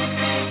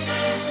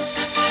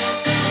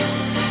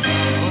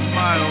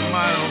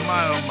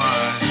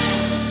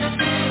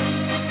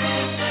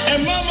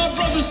 Am I my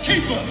brother's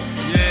keeper?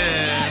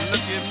 Yeah,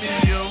 look at me,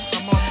 yo.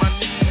 I'm on my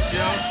knees,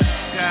 yo.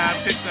 God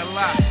picked a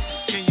lot.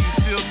 Can you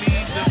feel me?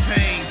 The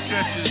pain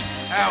stretches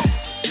out.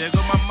 There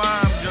go my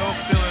mom, yo.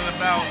 Feeling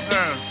about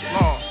her.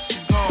 Lost.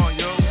 She's gone,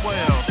 yo.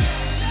 Well,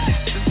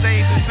 this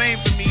ain't the same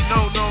for me.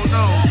 No.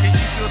 Can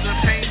you feel the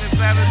pain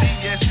inside of me?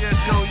 Yes, yo.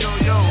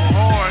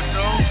 Hard,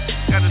 though.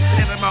 Gotta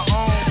stand in my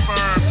own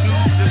firm, too.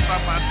 Just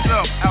by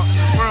myself. Out in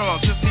the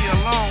world. Just me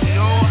alone,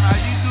 yo. How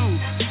you do?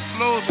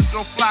 Flows with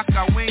your flock.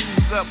 Got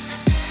wings up.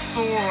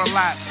 Soar a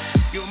lot.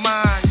 Get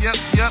mine,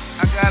 yep.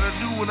 I gotta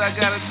do what I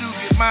gotta do.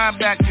 Get mine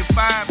back, get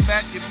mine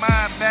back, get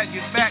mine back,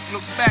 get back,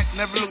 look back,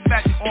 never look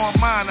back. On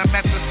mine, I'm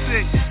at the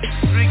six,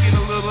 drinking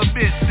a little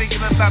bit,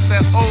 thinking about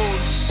that old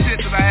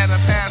shit that I had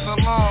to pass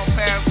along,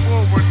 pass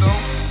forward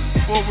though.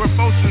 Forward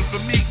motion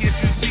for me, can't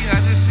you see how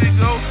this shit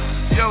go?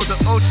 Yo,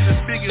 the ocean is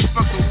big as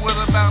fuck, but what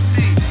about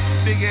me?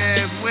 Big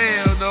ass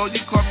whale though,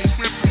 you call me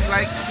shrimpy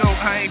like, yo,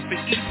 I ain't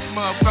for each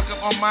motherfucker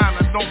on mine,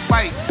 I don't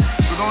bite.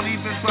 So don't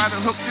even try to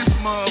hook this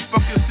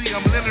motherfucker, see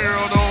I'm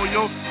literal though,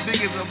 yo.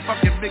 Big as a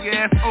fucking big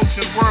ass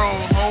ocean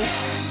world, ho.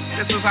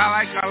 This is how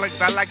I like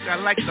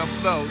the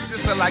flow.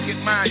 Just till I get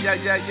mine,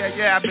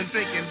 yeah, I've been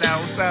thinking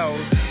down south.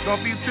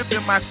 Don't be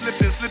tripping my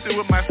slipping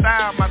with my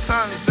style, my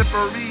tongue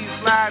slippery,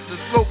 slide the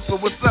slope, so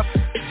what's up,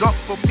 jump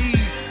for me.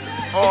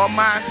 All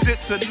my shit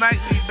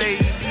tonightly,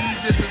 baby.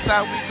 This is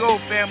how we go,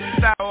 family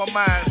style, all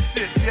my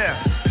shit, yeah.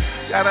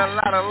 Got a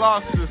lot of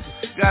losses,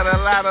 got a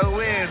lot of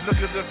wins. Look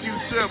at the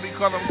future, we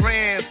call them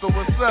grand. So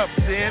what's up,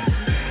 then?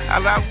 I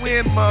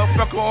win,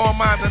 motherfucker, all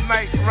mine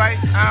tonight, right?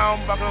 I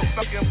don't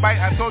fucking bite.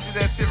 I told you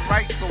that shit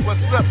right. So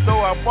what's up,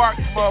 though? I bark,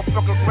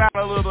 motherfucker, growl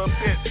a little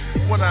bit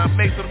when I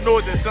make some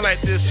noise and feel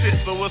like this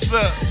shit. So what's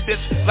up,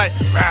 bitch? Like,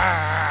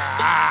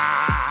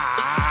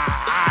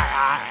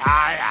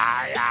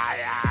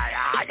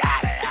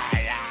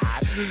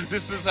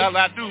 this is how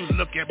I do.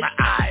 Look at my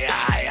eye.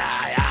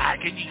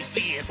 Can you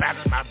see inside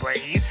of my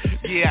brain?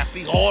 Yeah, I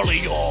see all of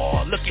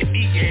y'all. Look at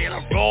me, yeah,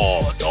 I'm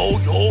raw. Yo,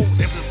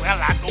 this is how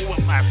I go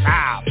with my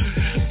style.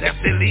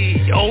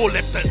 Definitely, yo,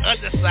 let the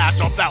other side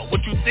jump out.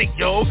 What you think,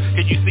 yo?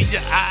 Can you see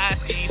your eyes?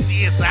 Can you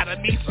see inside of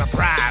me?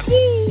 Surprise.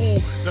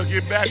 Woo! Now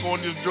get back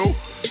on this, Joe.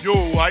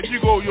 Yo, how you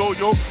go, yo?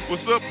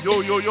 What's up,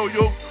 yo?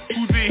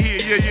 Who's in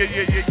here?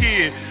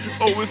 Yeah.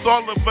 Oh, it's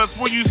all of us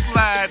when you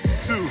slide,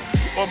 too.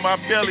 On my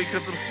belly,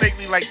 cause I'm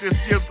stately like this,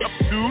 yes, up,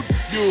 dude.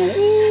 Yo,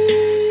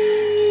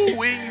 ooh,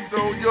 wings,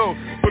 though, yo.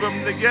 Put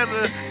them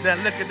together, now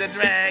look at the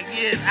drag,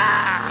 yes.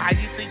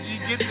 You think you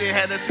get there,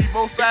 had to see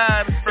both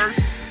sides first.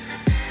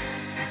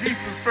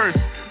 Jesus first,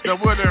 the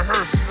word it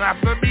hurts. Now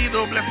for me,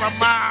 though, bless my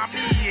mom,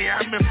 yeah,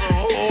 I miss a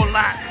whole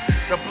lot.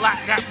 The block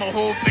got my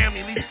whole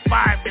family, at least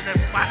 5 in that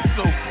spot.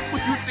 So,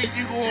 what you think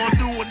you gonna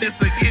do when this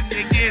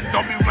again?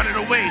 Don't be running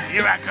away,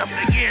 here I come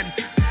again.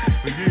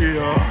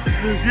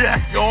 Yeah,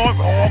 y'all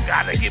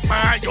gotta get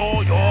mine,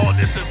 y'all.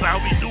 This is how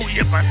we do it.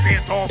 If I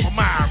stand tall for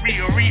mine,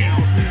 real.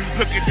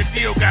 Look at the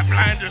deal, got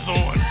blinders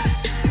on.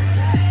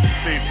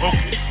 Stay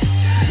focused,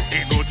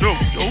 ain't no joke,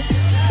 yo.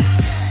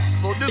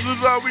 So this is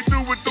how we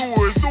do with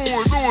doors.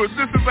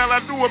 This is how I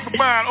do it for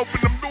mine.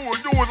 Open them doors.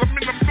 I'm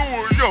in them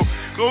doors, yo.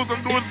 Close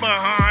them doors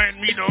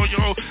behind me, though,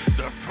 yo.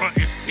 The front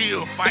is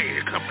still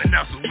fire coming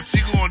out. So what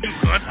you gonna do,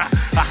 gun?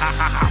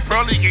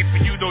 Pearly gate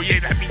for you, though. Yeah,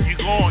 that means you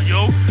gone,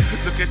 yo.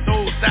 Look at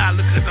those style.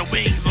 Look at the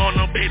wings on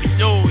them, baby.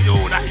 Yo.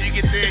 Now you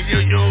get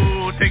there,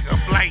 yo. Take a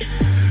flight.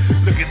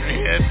 Look at the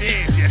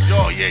heavens. Yes,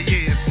 yo. Yeah.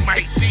 It's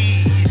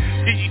mighty.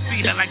 Can you see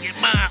how I get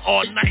mine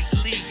all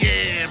nightly?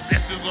 Yeah,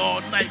 this is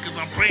all night, cause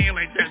I'm praying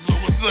like that. So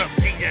what's up?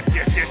 Yes,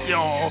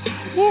 y'all.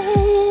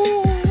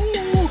 Woo!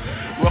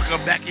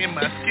 Welcome back in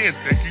my skin.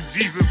 Thank you,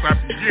 Jesus. I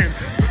begin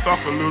to talk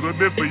a little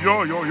bit for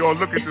y'all. Y'all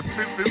look at the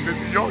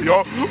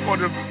y'all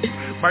on this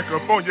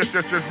microphone. Yes,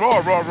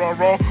 raw.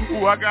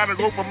 Ooh, I gotta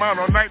go for mine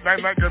all night, cause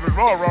it's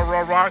raw.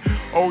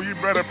 Oh, you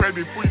better pray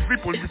before you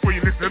sleep before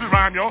you listen to this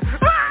rhyme, y'all.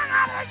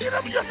 Get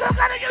up yourself,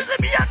 gotta get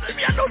me out.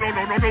 No, get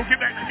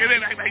back, let me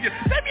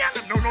out.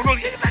 No,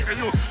 get back.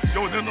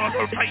 Yo,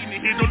 no fighting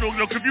in here,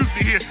 no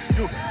confusion here.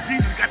 Yo,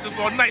 Jesus got this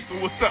all night, so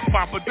what's up,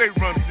 Papa? They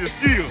run this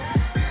deal.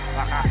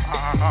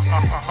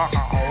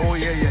 Oh,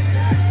 yeah.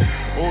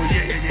 Oh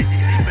yeah,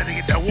 you better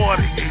get that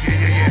water,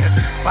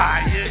 yeah.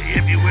 Fire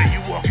everywhere you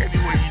walk,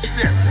 everywhere you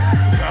step.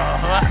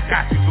 I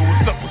got you. So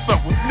what's up,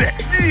 what's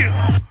next?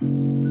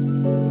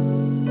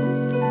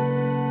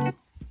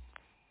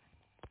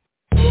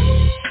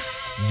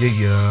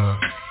 Yeah.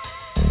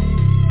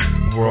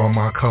 Where all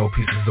my cold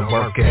pieces of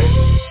work at?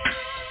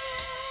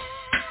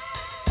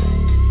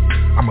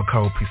 I'm a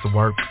cold piece of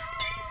work.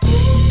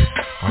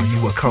 Are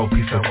you a cold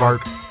piece of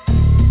work?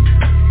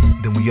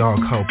 Then we all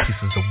cold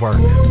pieces of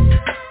work.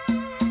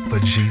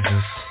 But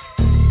Jesus,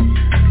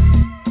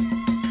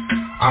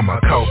 I'm a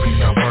cold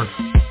piece of work.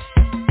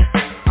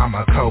 I'm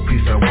a cold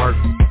piece of work.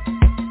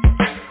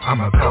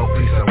 I'm a cold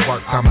piece of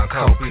work. I'm a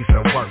cold piece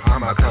of work.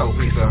 I'm a cold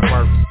piece of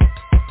work.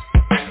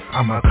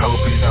 I'm a cold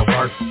piece of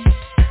work.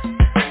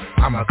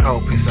 I'm a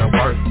cold piece of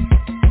work.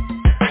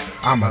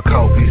 I'm a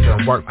cold piece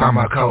of work. I'm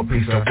a cold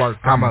piece of work.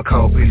 I'm a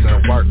cold piece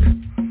of work.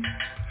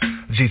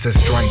 Jesus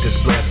drained his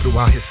blood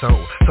throughout his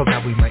soul, so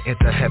that we may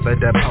enter heaven.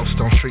 That post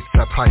on streets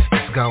of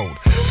priceless gold.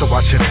 So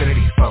watch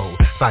infinity fold.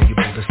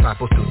 Valuable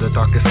disciples through the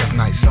darkest of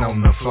nights,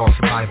 known the false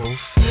Bibles.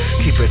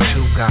 Keep it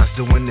true, God's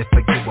doing it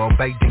for you.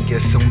 Obey, then you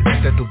soon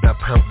enter through the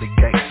pearly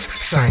gates.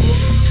 Saints,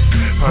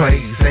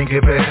 praise and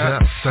give it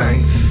up.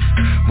 Saints,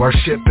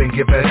 worship and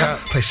give it up.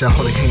 Place your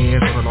holy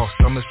hands on the lost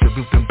summers,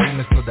 rebuke them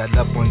demons, so that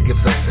loved one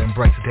gives us and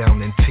breaks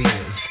down in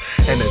tears.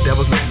 And the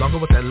devil's no longer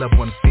what that loved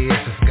one fears.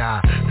 It's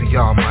God, the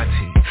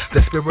Almighty,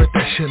 the spirit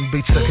that shouldn't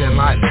be taken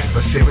lightly,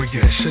 but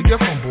serious. Sure, your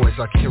homeboys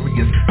are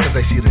curious, cause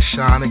they see the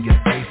shine of your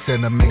face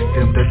and it makes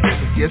them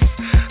delirious.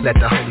 Let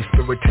the Holy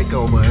Spirit take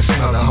over and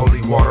smell the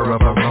holy water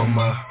of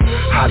aroma.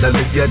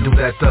 Hallelujah, do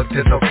that thug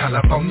Dizzle,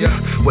 California,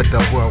 with the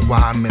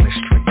worldwide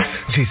ministry.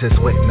 Jesus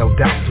with no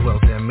doubt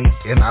dwells in me,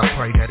 and I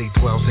pray that he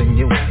dwells in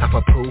you. Now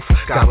for proof,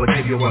 God will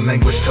give you a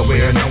language to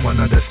where no one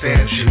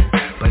understands you,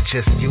 but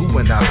just you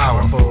and the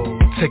powerful.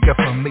 Take it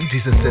from me,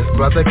 Jesus is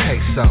brother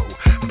Queso.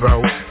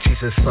 Bro,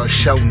 Jesus for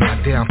show,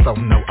 not down for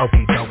no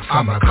okey dokes.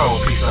 I'm a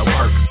cold piece of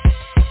work.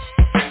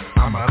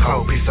 I'm a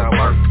cold piece of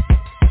work.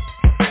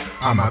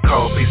 I'm a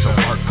cold piece of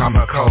work. I'm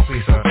a cold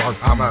piece of work.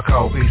 I'm a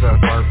cold piece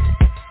of work.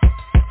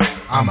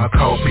 I'm a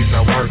cold piece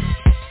of work.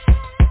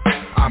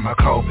 I'm a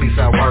cold piece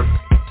of work.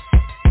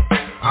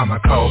 I'm a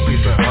cold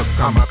piece of work.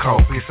 I'm a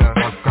cold piece of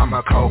work. I'm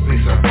a cold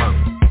piece of work.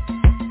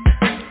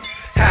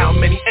 How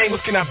many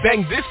angles can I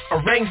bang this,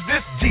 arrange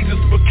this? Jesus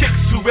for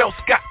kicks, who else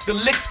got the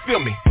licks? Feel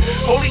me?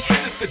 Holy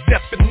heat is the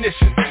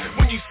definition.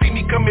 When you see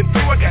me coming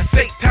through, I got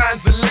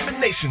Satan's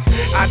elimination.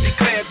 I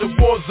declare the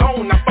war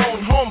zone, I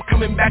phone home,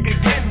 coming back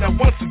again, now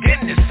once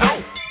again it's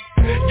home.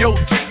 Yo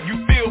G,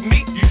 you feel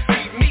me, you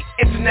see me,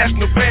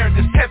 international player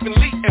that's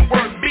heavenly and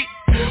word beat.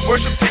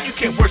 Worship till you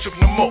can't worship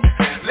no more.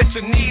 Let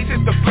your knees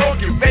hit the floor,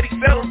 get ready,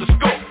 settle the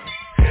score.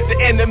 The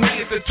enemy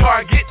is the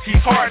target,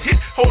 he's hard hit.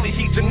 Holy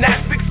heat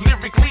gymnastics,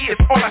 lyrically it's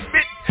all I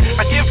spit.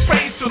 I give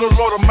praise to the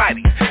Lord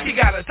Almighty. He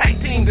got a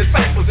tight team,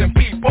 disciples and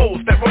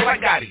peoples that roll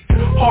like Gotti.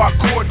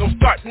 Hardcore, don't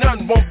start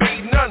none, won't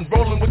be none.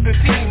 Rolling with the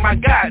team, my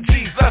God,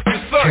 Jesus the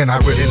Son. Can I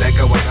really let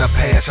go of the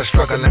past? I'm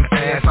struggling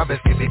fast,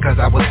 obviously because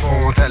I was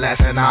born to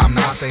last. And I'm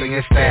not saying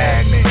it's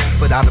stagnant,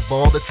 but out of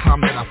all the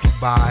time that I flew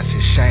by, it's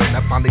a shame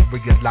I finally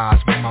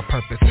realized what my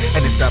purpose.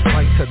 And it's to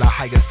play to the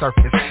higher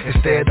surface,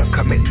 instead of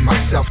committing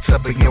myself to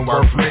being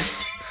worthless.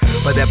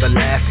 But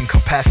everlasting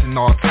compassion,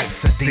 all types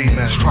of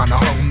demons trying to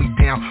hold me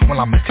down while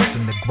I'm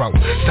attempting to grow.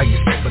 Say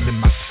it's stable in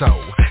my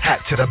soul,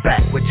 hat to the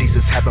back with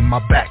Jesus having my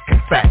back.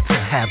 In fact, to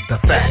have the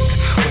fact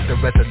with the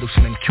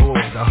resolution and cure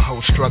of the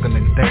whole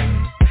struggling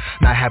thing.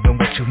 Not having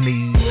what you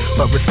need,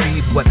 but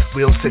receive what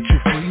will set you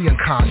free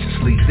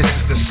unconsciously. This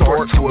is the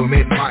sword to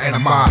admit my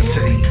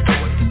animosity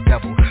towards the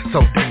devil.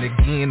 So then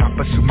again, I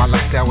pursue my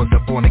lifestyle as a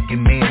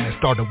born-again man and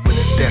started with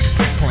a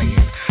desperate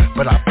plan.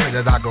 But I pray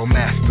that I go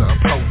master,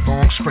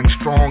 prolong, string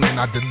strong, and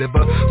I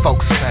deliver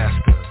folks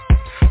faster.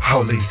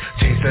 Holy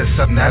Jesus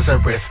of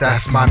Nazareth,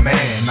 that's my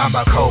man. I'm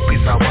a cold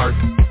piece of work.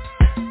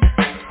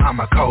 I'm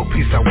a cold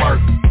piece of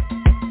work.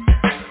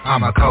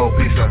 I'm a cold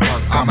piece of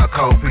work. I'm a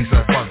cold piece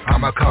of work.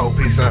 I'm a cold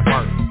piece of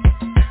work.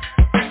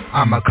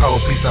 I'm a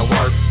cold piece of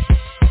work.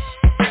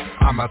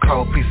 I'm a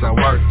cold piece of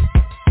work.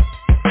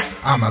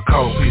 I'm a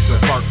cold piece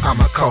of work. I'm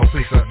a cold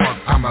piece of work.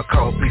 I'm a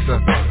cold piece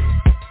of work.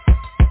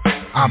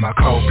 I'm a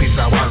cold piece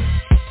of work.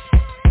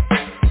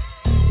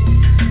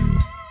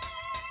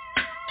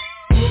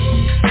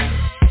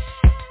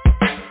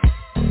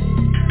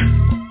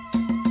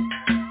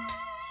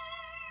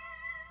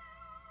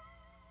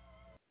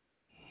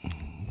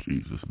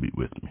 Jesus be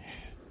with me.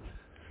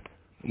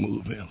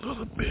 Move in a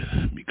little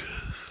bit because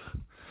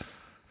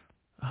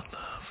I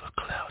love a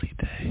cloudy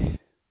day.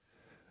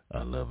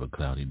 I love a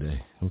cloudy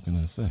day. What can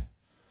I say?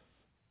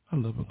 I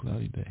love a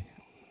cloudy day.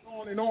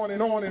 On and on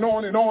and on and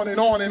on and on and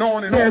on and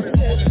on and on.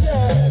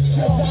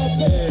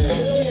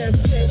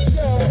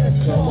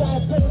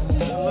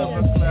 I love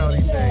a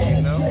cloudy day,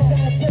 you know.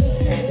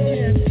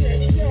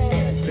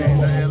 Ain't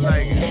nothing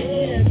like it.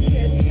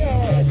 I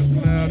love a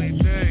cloudy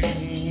day,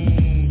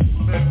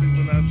 especially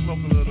when I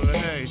smoke a little.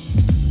 Hey,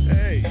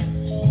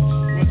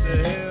 what the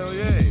hell,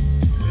 yeah?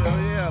 Hell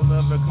yeah, I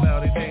love a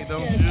cloudy day,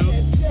 don't you?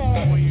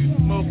 When you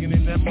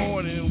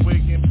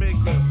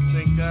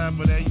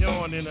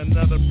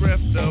another breath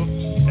though.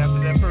 After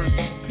that first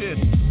piss,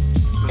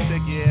 so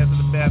take your ass to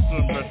the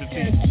bathroom, brush your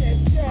teeth.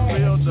 For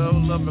real though,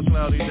 love a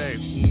cloudy day.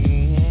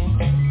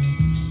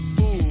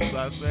 Fools,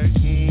 I say.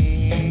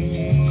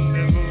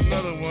 There goes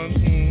another one.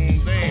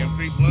 Damn,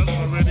 3 blunts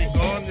already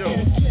gone, yo.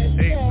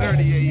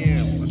 8:30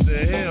 a.m. What the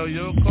hell,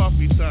 yo?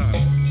 Coffee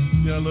time.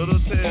 Your little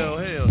tail,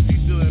 hell, she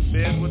still in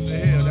bed. What the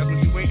hell? That's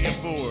what you waiting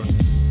for.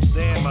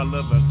 Damn, I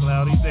love a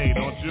cloudy day,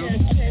 don't you?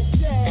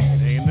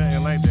 Ain't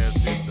nothing like that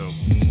shit though.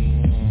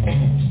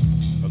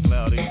 A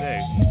cloudy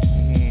day.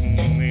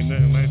 Ain't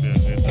nothing like that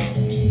shit though.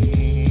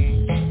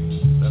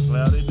 A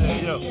cloudy day,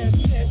 yo.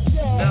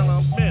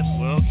 Now I'm bent.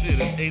 Well, shit,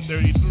 it's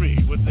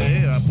 8:33. What the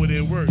hell? I put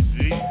in work,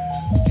 G.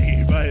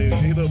 Ain't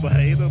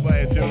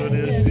nobody doing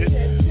this shit.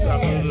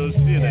 Stop doing this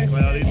shit. A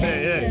cloudy day,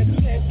 hey.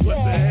 What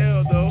the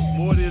hell though?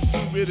 More than 2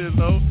 minutes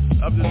though.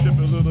 I'm just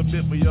tripping a little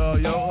bit for y'all,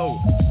 yo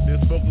ho.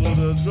 Just spoke a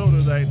little show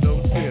tonight,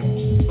 though, shit.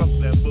 Fuck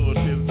that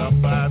bullshit, about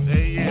 5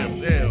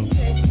 a.m. Damn.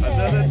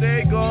 Another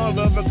day gone,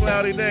 love a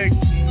cloudy day.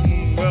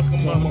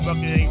 Welcome,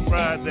 motherfucker, ain't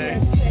Friday.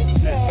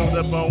 Shit showed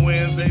up on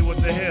Wednesday, what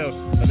the hell?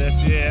 I let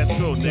your ass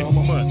go next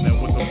month, now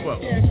what the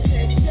fuck?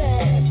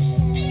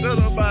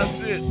 Shut up about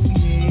shit.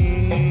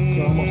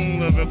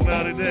 Love a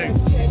cloudy day.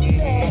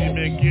 You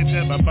been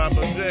kidnapped by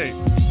Papa J.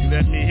 You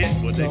let me hit,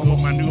 but they go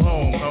my new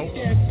home, ho.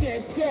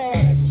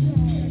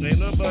 Ain't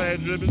nobody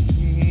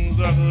drippin',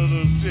 talk a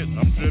little shit,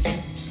 I'm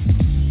drippin'.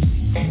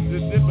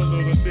 Just dip a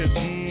little bit,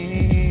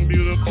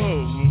 beautiful,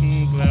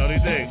 cloudy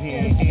day,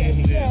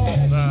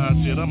 yeah. Nah,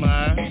 shit, I'm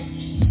high.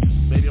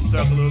 Baby, I'm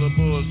talking a little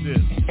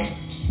bullshit.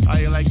 How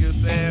you like your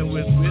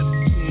sandwich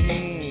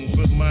with?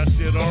 Put my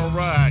shit on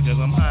ride, cause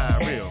I'm high,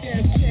 real.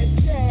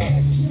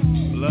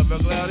 Love a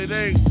cloudy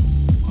day.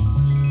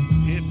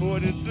 Hit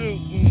 42,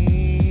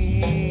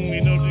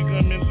 you know she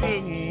coming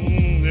through.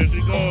 There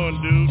she going,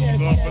 dude, she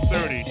going for 30.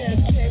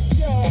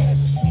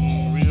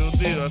 Real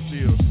deal, I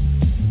feel.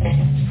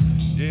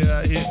 Yeah,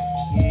 I hit.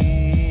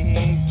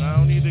 I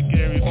don't need to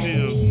carry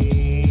pills.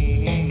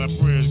 My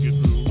prayers get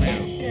through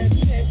real.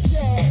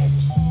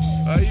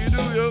 How you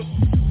do, yo?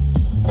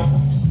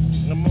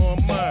 I'm on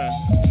mine.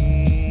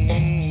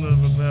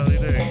 Love a cloudy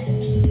day.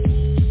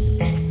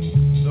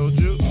 Don't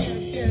you?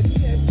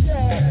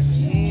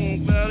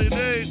 Cloudy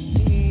day.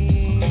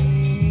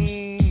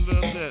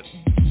 Love that.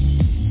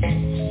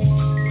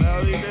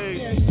 Cloudy day.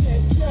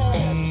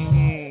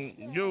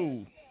 Yo.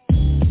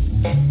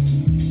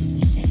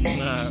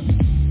 Nah.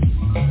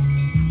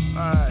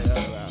 Alright.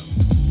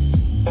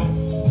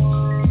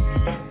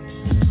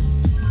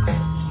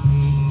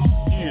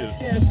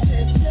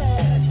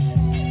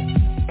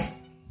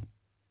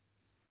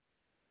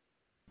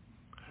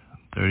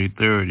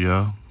 33rd,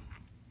 y'all.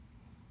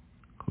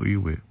 Who you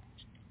with?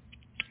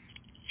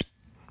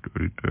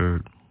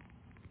 33rd.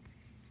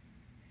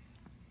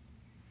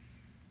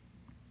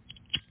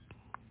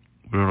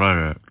 Where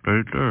right at?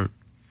 33rd.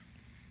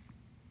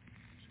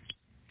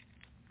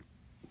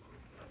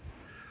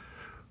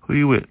 Who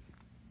you with?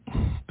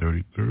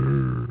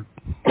 33rd.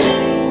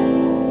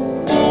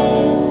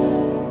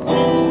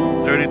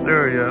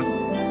 33rd, y'all.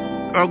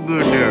 All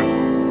good there.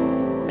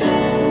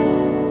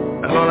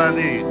 That's all I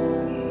need.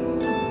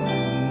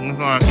 That's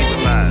all I keep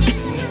alive.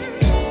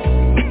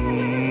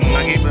 I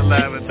keep it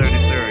alive at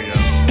 33rd,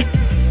 y'all.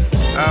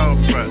 I'll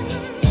press.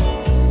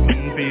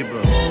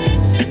 People.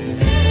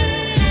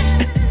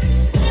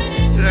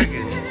 Check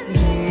it.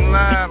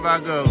 Live I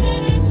go.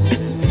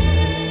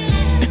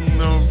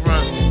 No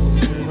front.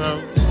 No.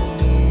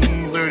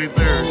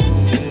 33rd.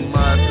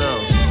 My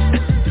dog.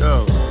 Yo.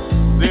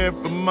 There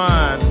for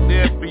mine.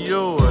 There for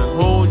yours.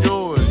 Hold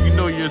yours. You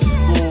know your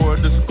score.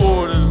 The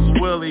score is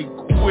well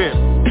equipped.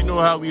 You know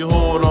how we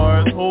hold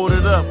ours. Hold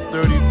it up.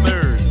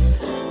 33rd.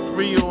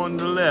 3 on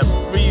the left.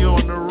 3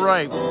 on the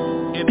right.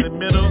 In the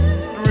middle.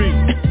 3.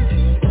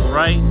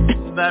 Right?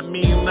 That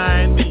means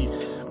 90.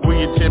 Where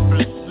your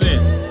 10%.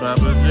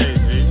 Papa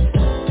JJ.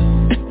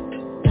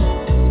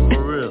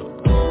 For real.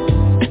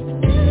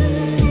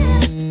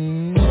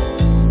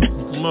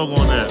 Smoke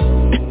on that.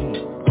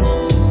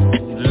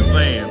 Just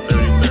saying,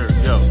 33rd,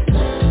 yo.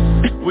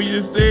 When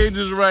your stage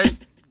is right,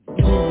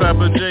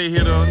 Papa J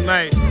hit all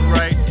night,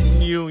 right?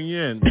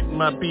 Union,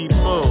 my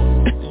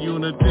people,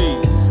 unity.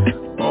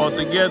 All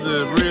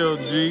together, real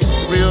G,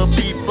 real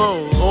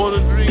people. Hold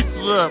the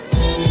drinks up,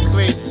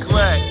 click,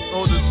 clack,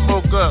 hold the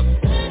smoke up.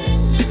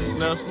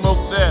 Now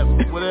smoke that,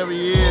 whatever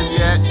you is,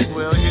 yak,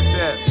 well hit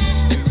that,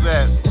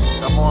 exact,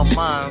 I'm on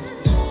mine.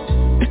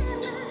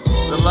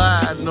 The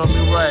lie, know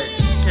me right,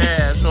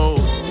 cash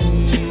hold,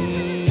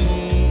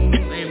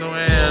 ain't no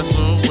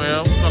asshole,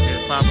 well,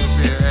 fucking Papa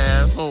Bear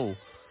asshole.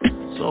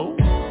 So,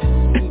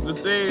 the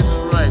stage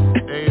is right,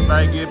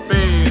 everybody get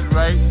paid,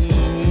 right,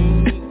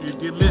 you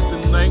get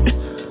listened like,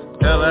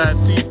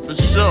 L.I.T. for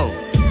sure,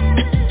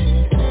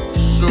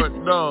 short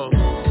dog,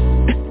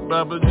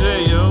 Papa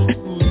J, yo,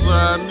 who's I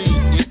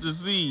need, get the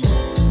Z,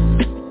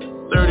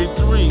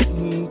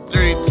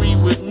 33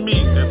 with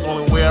me, that's the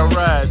only way I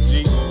ride, G,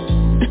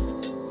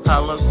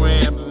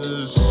 holograms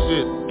and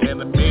shit,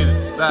 animated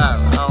style,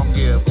 I don't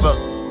give a fuck,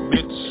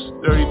 bitch,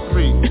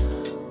 33,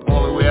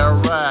 only way where I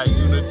ride,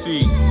 unity,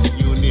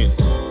 unit.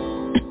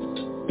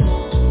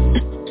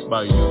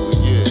 By you,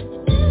 yeah.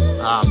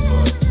 Papa.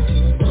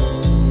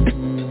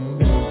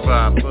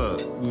 Papa.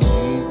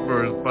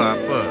 First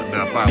Papa.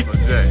 Now Papa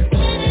J.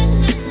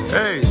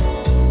 Hey.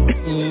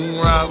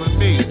 Ride with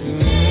me.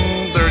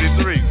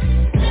 33.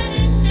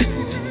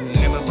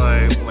 Ain't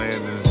nobody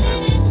playing this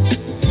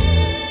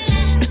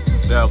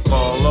shit. They'll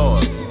call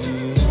Lord.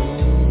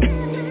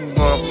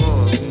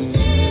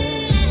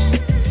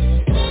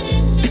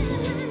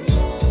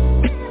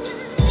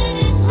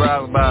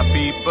 Ride by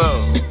people.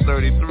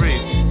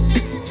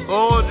 33.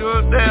 Hold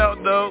your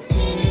down, though.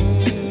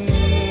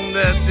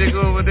 That chick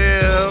over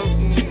there.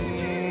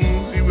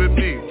 She with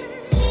me.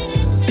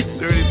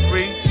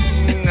 33.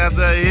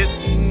 After I hit.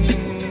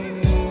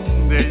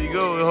 There you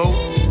go, ho.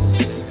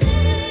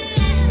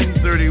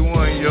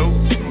 31, yo.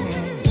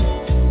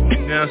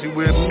 Now she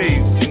with me.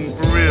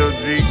 For real,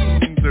 G.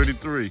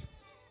 33.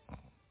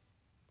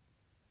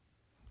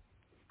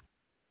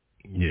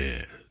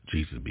 Yeah,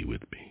 Jesus be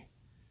with me.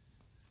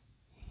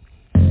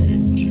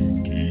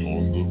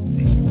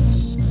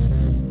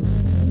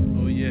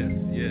 Oh, yes.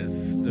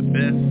 The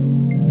best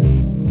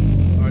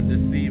are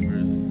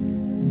deceivers.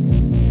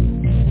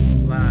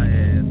 Lie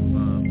ass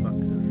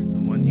motherfuckers. The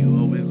one you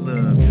always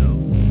love, yo.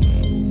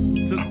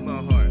 Took my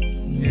heart.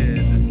 Yeah,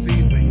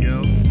 deceiving, yo.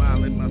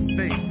 Smile in my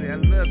face. Say, I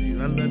love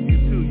you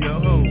too, yo.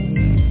 Ho.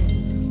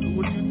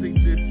 What you think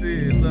this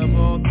is? Love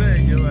all day,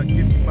 yo. I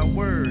give you my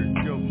word,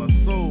 yo. My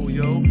soul,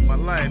 yo. My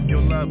life,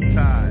 your love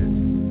ties.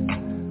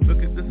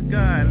 Look at the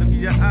sky, look at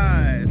your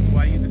eyes.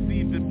 Why you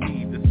deceiving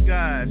me?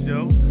 Disguise,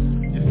 yo.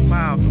 You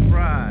smile,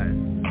 surprise.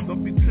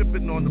 Don't be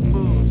tripping on the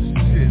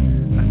bullshit.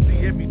 I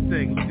see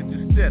everything, look at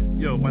your step,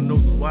 yo. My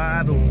nose is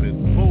wide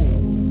open,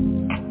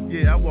 bold.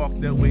 Yeah, I walk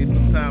that way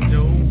sometimes,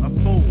 yo. I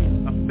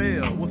fold, I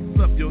fail. What's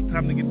up, yo?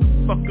 Time to get the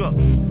fuck up.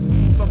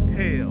 Fuck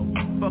hell,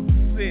 fuck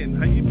sin.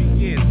 How you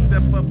begin?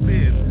 Step up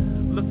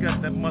in. Look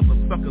at that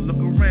motherfucker, look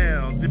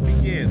around. It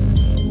begins.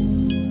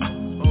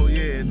 Oh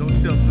yeah, no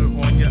shelter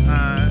on your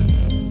eyes.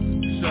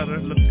 Shutter,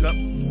 look up,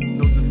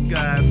 no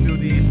disguise,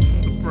 beauty,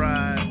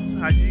 surprise.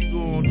 How you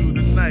going through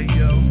the night,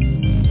 yo?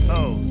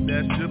 Oh,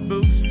 that's your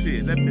boo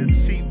shit. That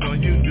bitch cheats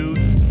on you, dude.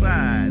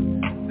 Side,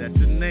 that's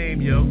your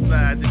name, yo.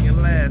 Side and your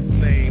last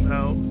name,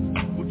 ho.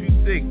 What you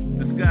think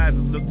disguises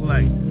look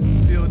like?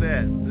 Feel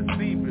that,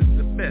 deceiver's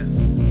the best.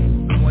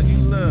 The one you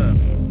love,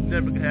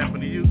 never can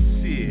happen to you.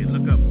 Shit,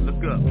 look up,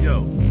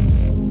 yo.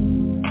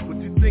 What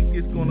you think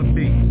it's gonna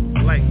be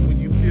like when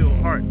you feel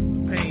heart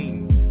pain?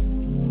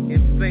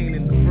 Insane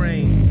in the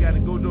brain, you gotta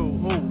go to a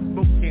hole.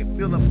 Smoke can't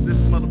fill up this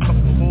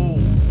motherfucking hole.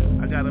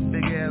 I got a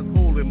big ass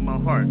hole in my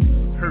heart.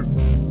 Hurt,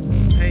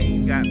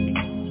 pain got me.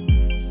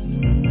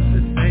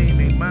 The same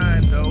ain't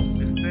mine though.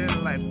 It's their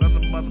life,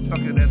 other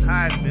motherfucker that's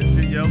hiding this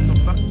shit, yo. So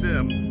fuck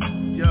them,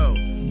 yo.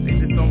 They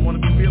just don't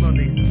wanna be real on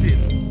their shit.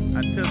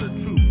 I tell the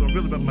truth, I'm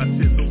real about my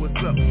shit. So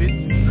what's up,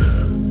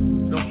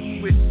 bitch? Don't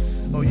switch.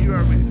 Oh, you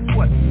already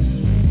what?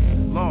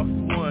 Lost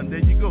one. There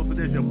you go. So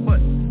there's your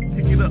butt.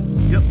 Pick it up.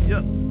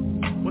 Yup.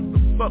 What the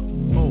fuck?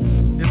 Oh,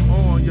 it's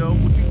on, yo.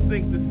 What you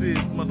think this is,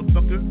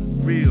 motherfucker?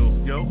 Real,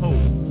 yo, ho.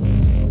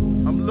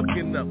 I'm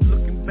looking up,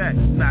 looking back.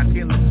 Nah, I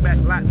can't look back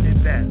like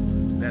that.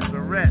 That's a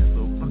rat,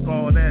 so fuck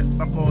all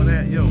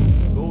that, yo.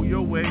 Go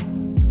your way,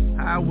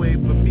 highway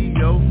for me,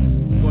 yo.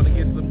 Gonna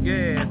get some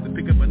gas to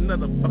pick up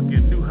another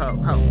fucking new house.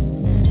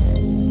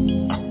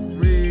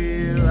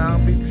 Real, I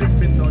don't be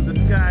tripping on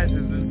disguises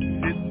and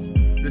shit.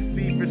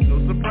 Deceivers, no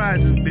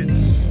surprises,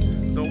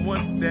 bitch. Don't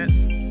want that.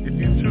 If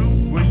you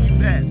true, where you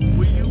at?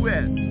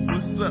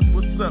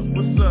 What's up,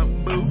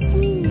 boo?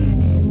 Ooh.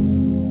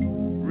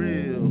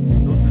 Real,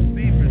 no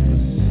deceivers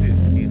and shit.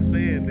 Can't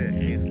stand that.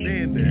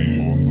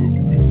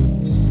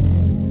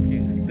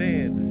 Can't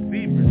stand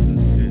deceivers and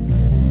shit.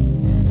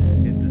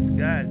 In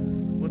disguises.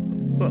 What the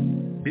fuck,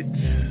 bitch?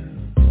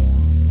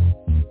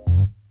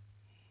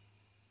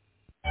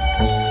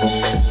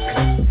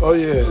 Oh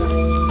yeah,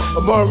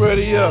 I'm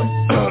already up.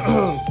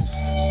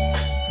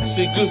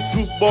 See, good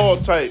goofball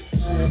type.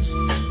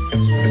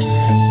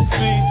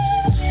 See,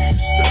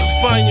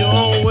 find your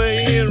own way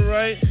in,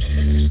 right?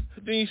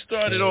 Then you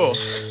start it off.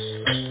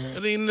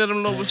 And then you let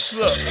them know what's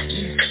up.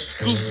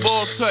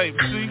 Goofball type,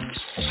 see?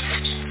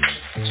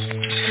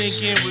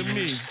 Sink in with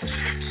me.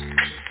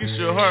 Get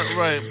your heart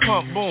right,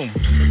 pump, boom.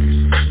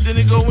 Then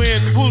they go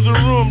in, who's the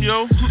room,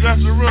 yo? Who got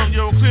the room,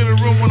 yo? Clear the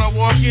room when I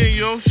walk in,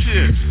 yo,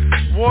 shit.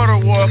 Water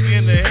walk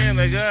in the hand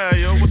like,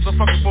 yo, what the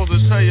fuck I'm supposed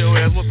to tell your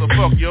ass? What the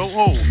fuck, yo?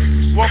 Oh,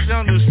 walk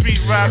down the street,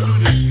 ride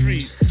through the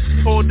street.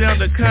 Hold down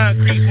the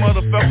concrete,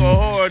 motherfucker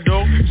hard,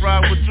 though.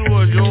 Ride with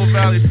yours, yo,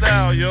 Valley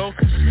style, yo.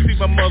 See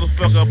my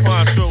motherfucker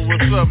Poncho,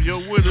 what's up, yo,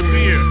 with a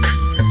beer.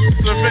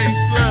 Survey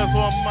slugs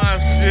on my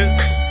shit.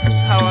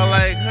 How I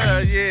like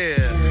her, yeah.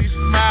 She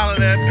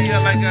smiling at me, I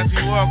like how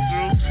she walk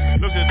through.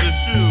 Look at the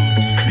shoes,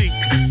 speak,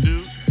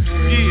 dude.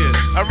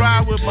 Yeah, I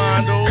ride with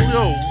mine, though,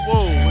 yo,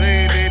 whoa.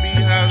 Hey, baby,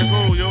 how's it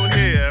go, yo,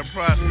 yeah.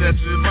 Process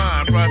is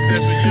mine,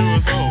 process is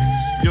yours, oh.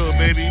 Yo,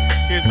 baby,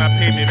 here's my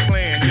payment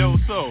plan, yo,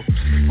 so.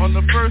 On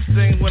the first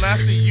thing, when I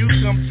see you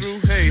come through,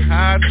 Hey,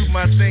 how I do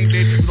my thing,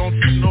 baby, but don't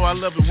you know I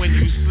love it when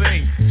you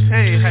sing.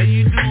 Hey, how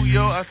you do,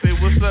 yo? I say,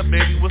 what's up,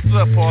 baby? What's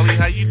up, Paulie?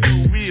 How you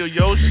do, real,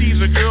 yo?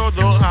 She's a girl,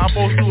 though. How I'm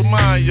supposed to do with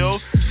mine, yo?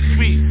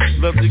 Sweet,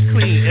 love to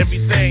clean,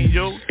 everything,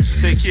 yo.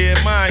 Take care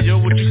of mine, yo.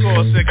 What you call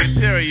a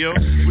secretary, yo?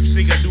 What you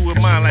think I do with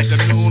mine like a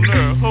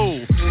nooner?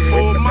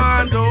 Hold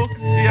mine, though.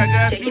 See, I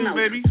got you,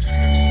 baby.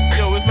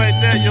 Yo, it's like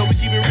that, yo. We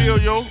keep it real,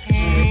 yo.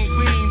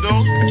 Clean,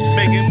 though.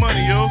 Making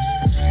money, yo.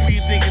 What you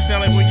think it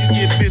sound like when you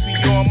get busy,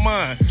 you're on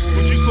mine?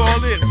 What you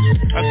call it?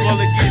 I call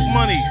it get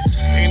money.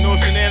 Ain't no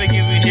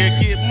shenanigans in here,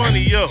 get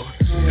money, yo.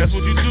 That's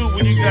what you do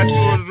when you got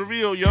yours the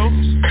real, yo.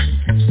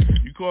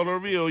 You call her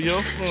real,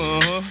 yo.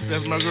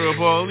 That's my girl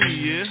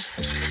Paulie, yeah.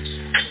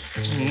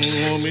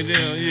 Hold me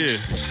down, yeah.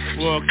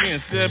 Walk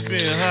in, step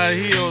in, high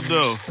heel,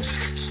 though.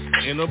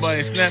 Ain't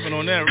nobody snapping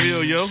on that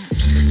real, yo.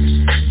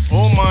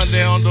 Hold mine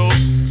down, though.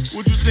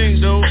 What you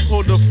think, though?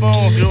 Hold the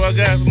phone, yo. I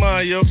got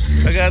mine, yo.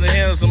 I gotta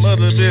handle some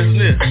other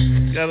business.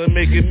 Gotta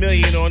make $1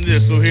 million on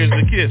this, so here's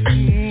the kiss.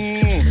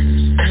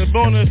 The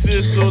bonus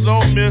is, so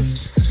don't miss.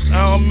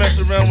 I don't mess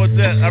around with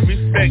that. I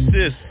respect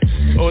this.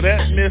 Oh,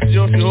 that miss,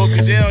 yo, she hold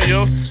me down,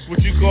 yo.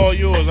 What you call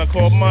yours? I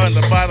call mine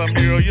the bottom,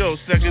 yo.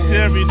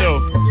 Secretary,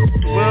 though.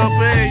 Well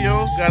paid,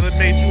 yo. Gotta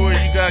make sure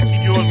you gotta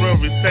keep yours well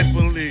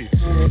respectfully.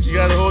 You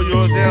gotta hold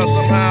yours down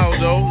somehow,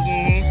 though.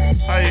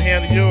 How you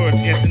handle yours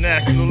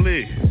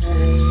internationally.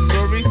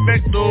 So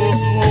respect those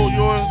who hold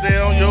yours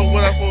down, yo.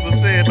 What I'm supposed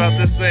to say about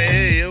this thing,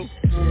 hey, yo.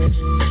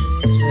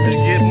 Just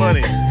get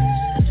money.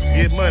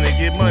 Get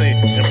money,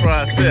 and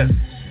process.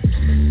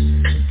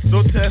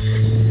 No test.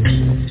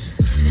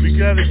 We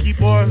gotta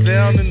keep ours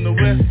down in the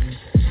west.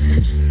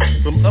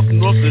 From up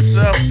north to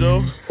south,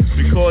 though.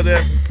 We call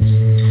that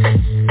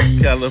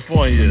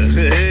California.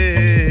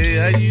 Hey,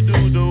 how you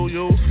do, though,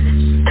 yo?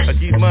 I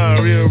keep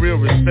mine real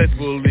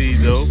respectfully,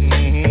 though.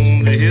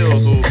 The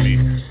hills hold me.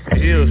 The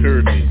hills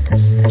hurt me.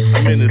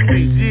 I'm in the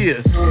streets,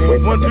 yeah.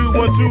 1, 2,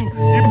 1,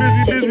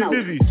 2. Get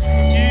busy.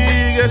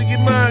 Yeah, gotta get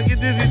mine. Get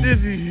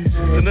dizzy.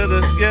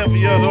 Another scab for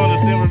y'all don't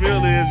understand what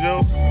real is,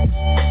 yo.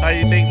 How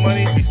you make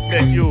money?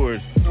 Respect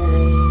yours.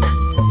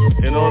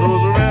 And all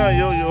those around,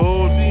 yo, your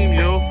whole team,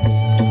 yo.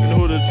 You know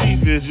who the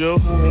chief is, yo.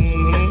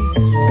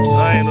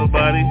 I ain't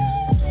nobody.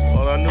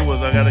 All I knew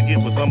was I gotta get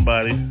with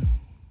somebody.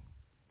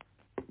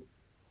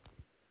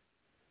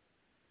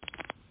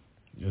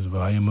 Just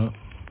volume up.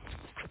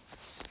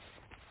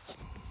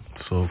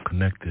 So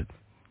connected.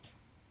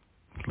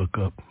 Look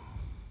up.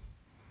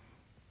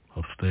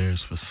 Upstairs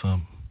for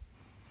some.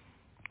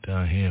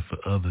 Down here for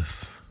others.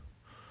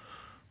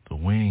 The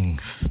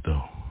wings,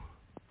 though.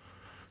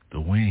 The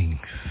wings.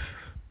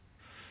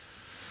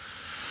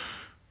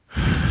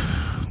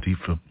 Deep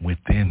from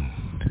within.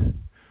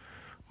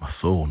 My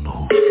soul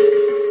knows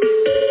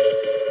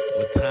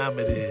what time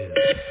it is.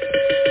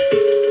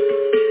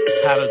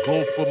 How to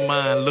go for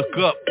mine. Look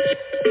up.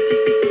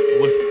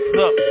 What's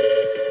up?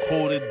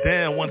 Hold it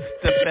down one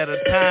step at a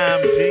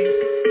time, G.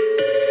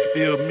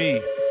 Feel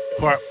me.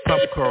 Heart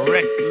pump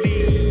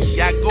correctly.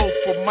 I go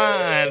for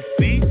mine,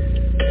 see?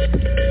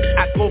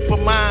 I go for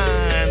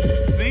mine,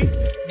 see?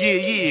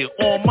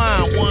 Yeah, on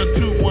mine. 1,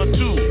 2, 1, 2.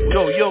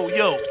 Yo.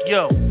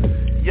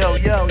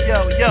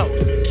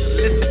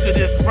 Listen to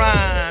this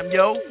rhyme,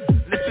 yo.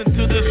 Listen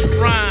to this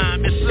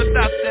rhyme. It's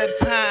about that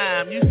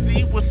time. You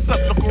see what's up?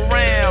 Look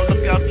around.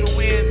 Look out your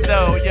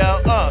window,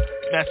 yo.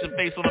 Smash your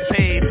face on the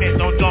pavement.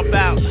 Don't jump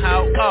out.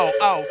 How?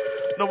 Oh.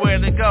 Nowhere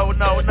to go.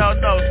 No.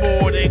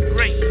 More than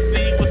great.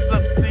 See what's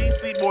up?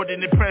 See more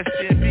than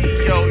impression. Me,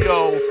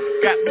 yo.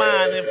 Got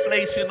mind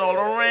inflation all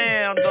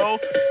around, though.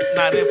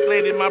 Not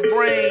inflating my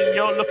brain,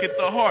 yo. Look at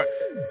the heart.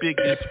 Big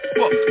as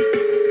fuck.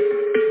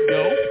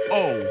 Yo,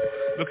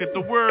 look at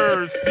the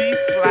words, see?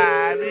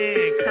 Slide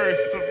in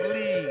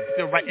cursively.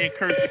 Still writing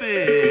cursive,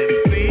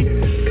 see?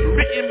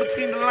 Written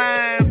between the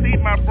lines, see?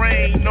 My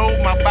brain know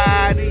my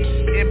body.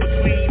 In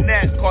between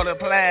that, call it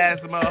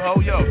plasma,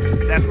 yo.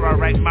 That's where I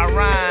write my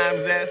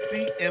rhymes at,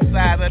 see?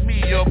 Inside of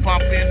me, yo,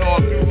 pumping all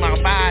through my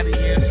body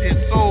and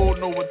shit. Soul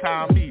know what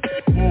time me.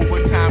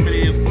 What time it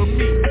is for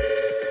me.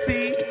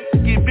 See,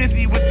 get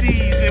busy with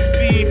these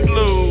MC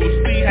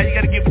flows. See how you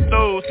gotta get with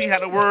those. See how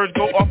the words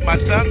go off my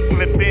tongue.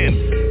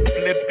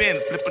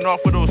 Flipping off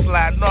of those,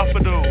 sliding off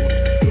of those.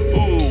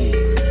 Ooh,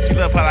 she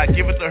love how I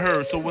give it to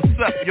her. So what's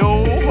up,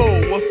 yo?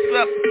 What's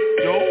up,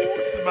 yo?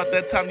 It's about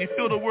that time you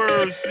feel the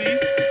words, see?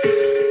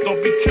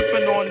 Don't be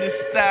tripping on this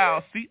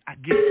style. See, I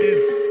get this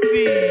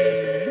see?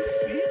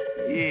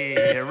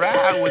 Yeah,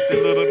 ride with it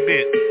a little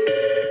bit.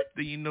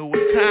 Do you know what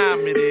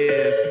time it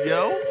is,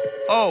 yo?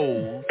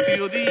 Oh,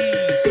 feel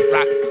these,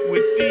 rock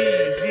with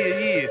these,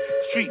 yeah.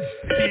 Streets,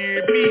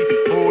 hear me,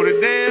 hold it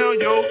down,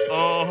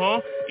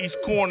 yo, Each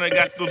corner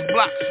got those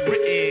blocks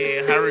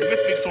written,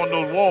 hieroglyphics on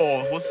those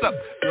walls. What's up?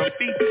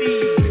 Graffiti,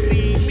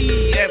 see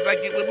me as I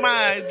get with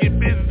mine, get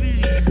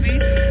busy, see?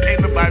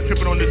 Ain't nobody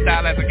tripping on this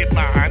style as I get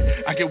mine.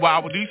 I get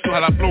wild with these, so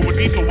how I flow with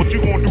these, so what you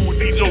gonna do with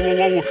these, yo,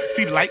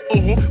 see the light,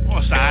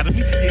 on side of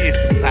me, yeah,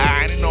 it's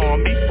shining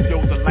on me,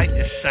 yo, the light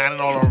is shining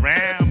all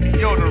around me,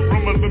 yo, the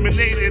room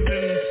illuminated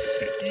and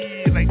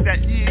yeah, like that,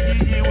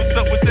 yeah, what's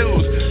up with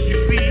those?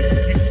 You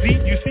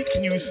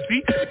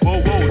see?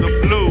 Whoa, the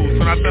blues,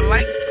 turn out the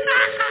lights.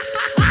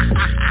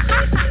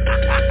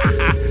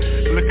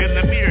 Look in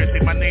the mirror, say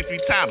my name 3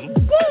 times. Woo!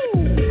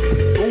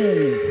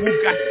 Ooh, who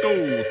got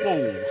those? Whoa,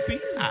 see?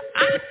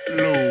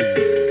 Low.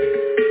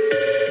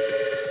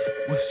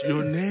 What's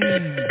your name,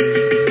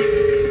 baby?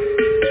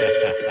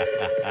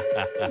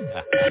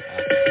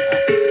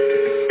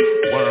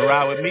 Wanna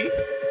ride with me?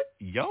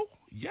 Yo,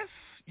 yes,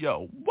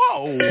 yo,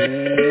 whoa.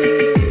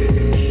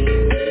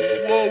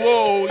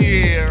 Whoa,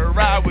 yeah,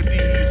 ride with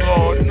these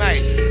all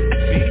night.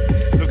 See,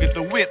 look at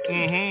the whip,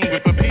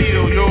 whip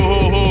appeal, yo,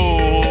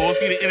 ho.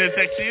 See the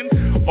intersection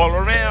all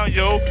around,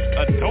 yo.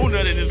 A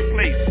donut in this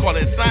place, call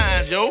it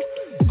signs, yo.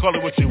 Call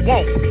it what you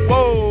want.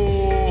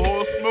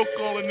 Whoa, smoke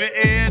all in the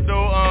air,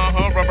 though.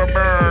 Rubber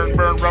burn,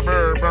 rubber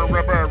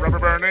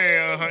burn,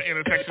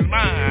 intersection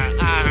mine.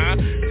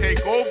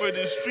 Take over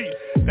the street.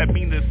 That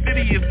mean the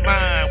city is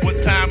mine.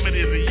 What time it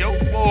is, yo?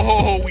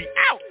 Whoa, we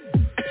out.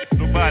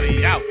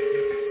 Nobody out.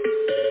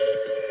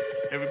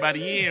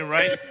 Everybody in,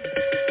 right?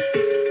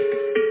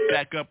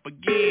 Back up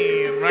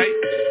again, right?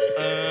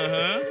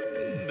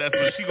 That's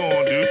what she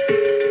gonna do.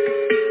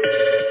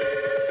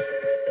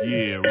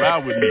 Yeah,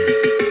 ride with me.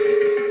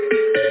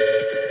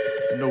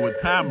 You know what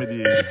time it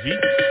is, G.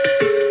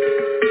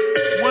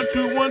 1,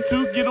 2, 1,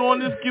 2, get on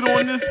this.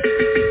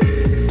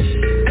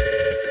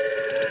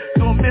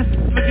 Don't miss,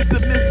 look at the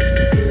miss.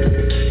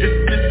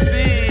 It's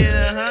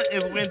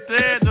Miss it's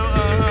winter,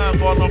 though,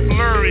 call them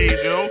flurries,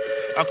 yo.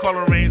 I call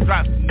them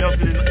raindrops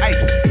melted in ice.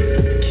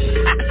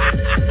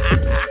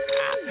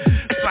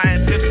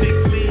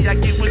 Scientifically, I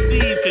get with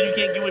these, cause you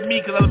can't get with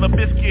me, cause I love a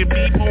biscuit,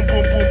 beat, boom,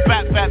 boom, boom,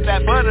 fat,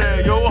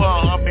 butter,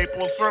 yo,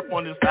 maple syrup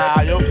on this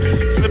side, yo,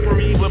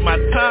 slippery with my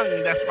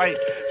tongue, that's right,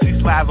 she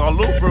slides all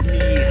over me,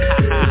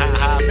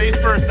 face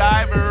first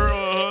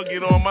diver,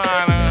 get on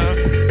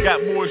mine,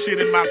 got more shit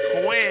in my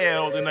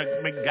coil than a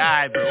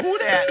MacGyver, who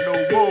that, no,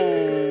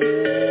 whoa,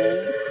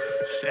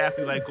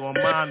 Shaffy like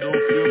Armando,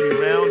 feel me,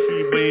 round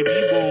tree, baby,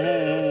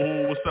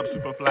 whoa, what's up,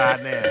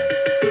 Superfly now,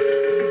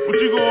 what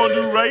you gonna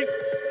do, right?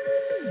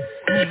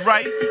 Who's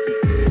right?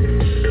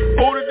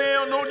 Hold it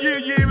down, no,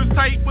 yeah, it was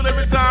tight, but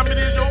every time it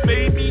is, yo,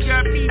 baby,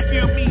 got me,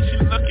 feel me, she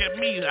look at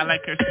me, I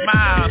like her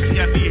smile, she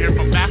got the hair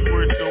from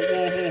backwards, so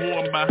whoa,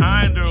 I'm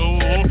behind her,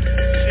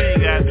 she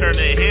ain't gotta turn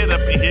her head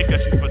up in here,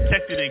 cause she's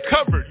protected and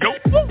covered, yo,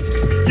 woo,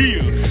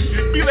 yeah,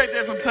 it be like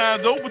that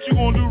sometimes, though, what you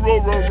gonna do, roll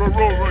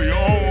your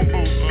own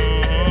boat,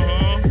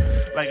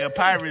 like a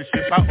pirate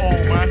ship, I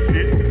own my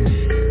shit,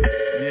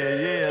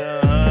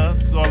 yeah,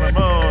 it's all I'm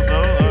on,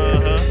 though,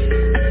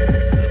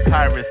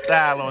 pirate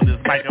style on this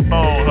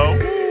microphone, ho.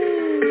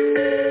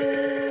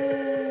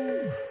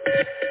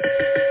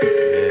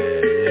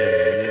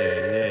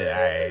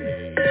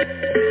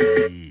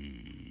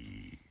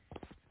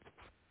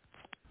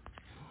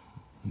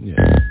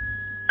 Yeah.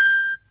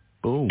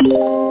 Boom.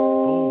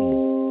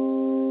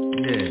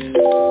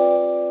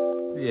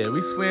 Yeah, we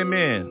swim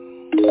in.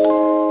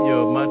 Yo,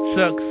 my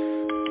chucks,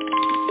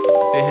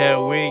 they have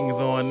wings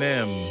on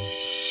them.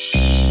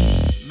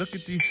 Look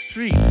at these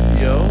streets,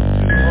 yo.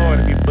 Too hard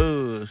to be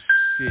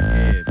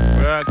bullshit.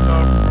 Where I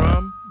come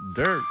from,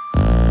 dirt.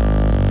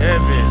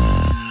 Heaven.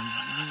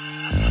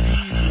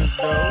 Jesus,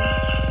 though.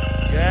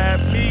 Got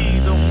me,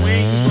 the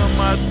wings on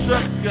my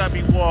truck got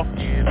me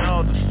walking.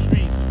 All the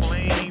streets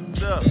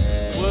flamed up.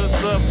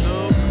 What's up,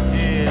 though?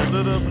 Yeah,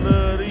 little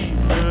bloody,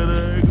 blood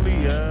ugly.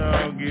 I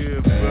don't give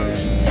a fuck.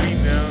 See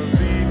now,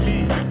 see me.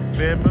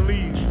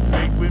 Family,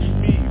 drink with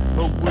me,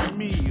 smoke with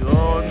me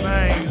all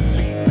night.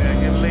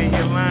 Lay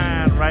your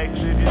line, right,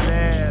 sit his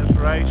ass,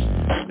 right?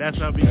 That's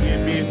how we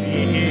get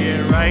busy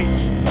here, right?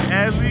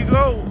 As we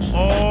go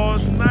all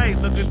night,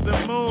 look at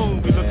the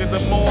moon, we look at the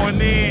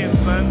morning,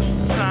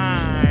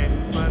 sunshine,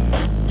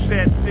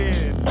 sunset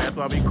in. That's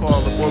why we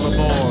call the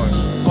boulevard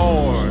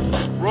hard.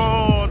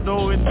 Raw,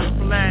 though in the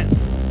flat,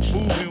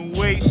 moving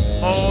weight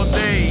all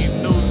day,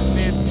 no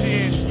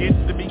snitching,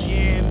 get the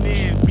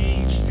beginning,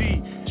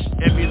 BC,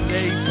 every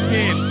day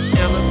 10,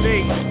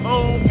 elevate,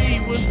 oh me,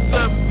 what's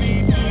up,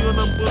 CD on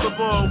the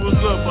boulevard, what's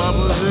up,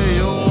 Papa J,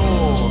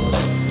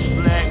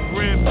 black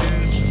rim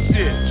and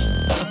shit,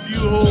 a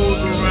few holes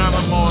around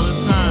them all the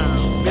time,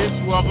 bitch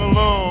walk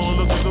alone,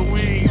 look at the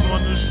wings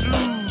on the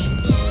shoes,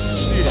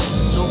 shit,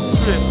 don't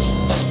trip,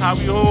 how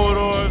we hold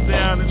ours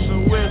down in the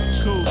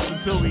west coast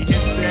until we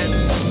hit that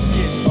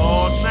shit,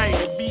 all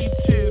night,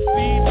 beaches,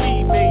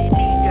 CD,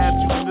 baby, got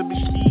you in the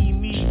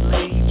bikini,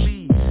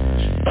 lady,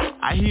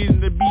 I hit in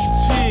the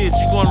beaches,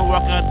 you gonna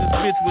walk out this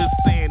bitch with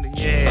sand in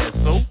your ass,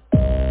 so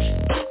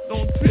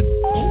don't trip,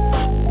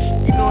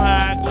 you know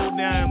how I go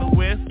down in the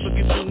west, look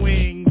at the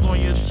wings on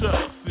your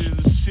trucks and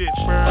shit,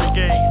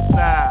 ByrdGang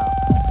style,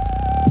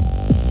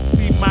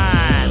 see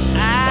mine,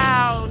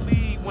 I'll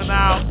leave when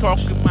I'm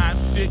talking my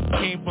shit,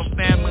 came from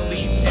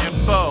family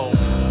tempo,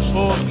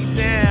 hold me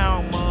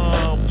down,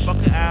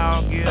 motherfucker, I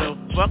don't give a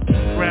fuck,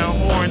 brown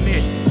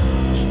hornet,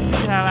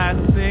 see how I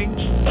sing,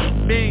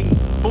 bing,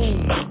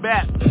 boom,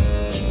 bap,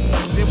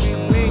 then we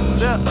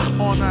winged up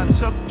on our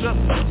chucked up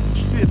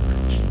shit.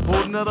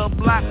 Hold another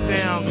block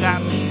down,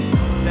 got me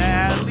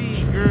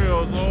Dali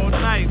girls all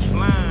night,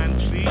 blind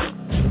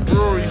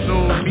Rory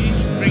told me,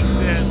 drink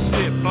that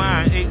shit,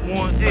 flying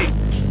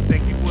 818.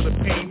 Thank you for the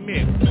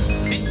payment.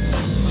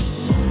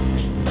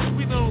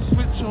 We don't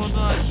switch on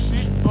our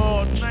shit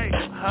all night,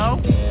 how?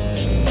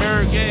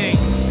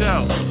 ByrdGang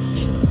show.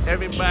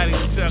 Everybody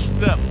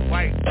chucked up,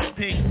 white,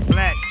 pink,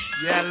 black,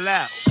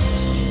 yellow.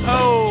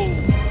 Oh,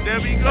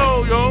 there we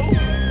go, yo.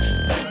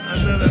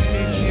 Another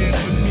mission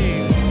for me.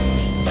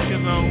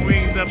 Cause I'm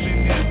winged up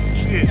in this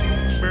shit.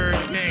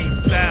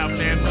 ByrdGang style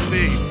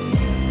family.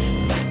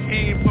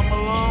 Came from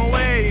a long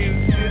way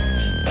and shit.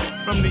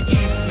 From the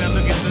east, now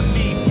look at the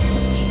me.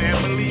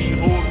 Family,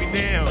 hold me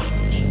down.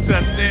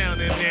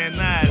 Touchdown in their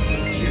knives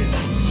and shit.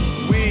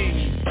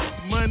 Wings,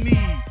 money,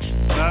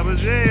 Baba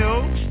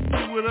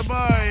J.O. with a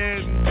bar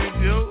and shit,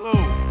 yo.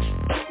 Oh,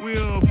 we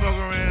don't fuck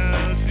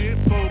around shit,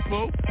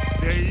 po-po.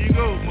 There you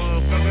go,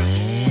 motherfuckers.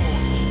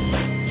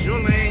 Your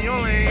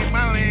lane,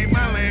 my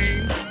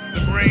lane.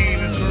 The brain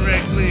is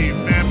correctly,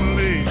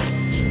 family.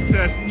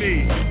 Touch me.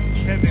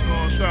 Heaven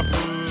gon'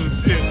 suffer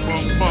shit.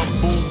 Bum, bum,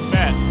 boom,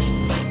 bat.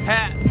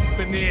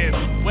 Happening,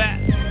 whack.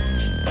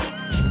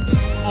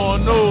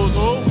 On those,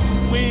 oh,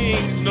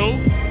 wings, no.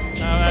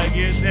 How I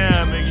get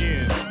down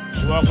again.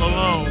 Walk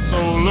along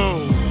so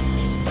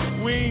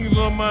low. Wings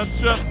on my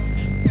truck.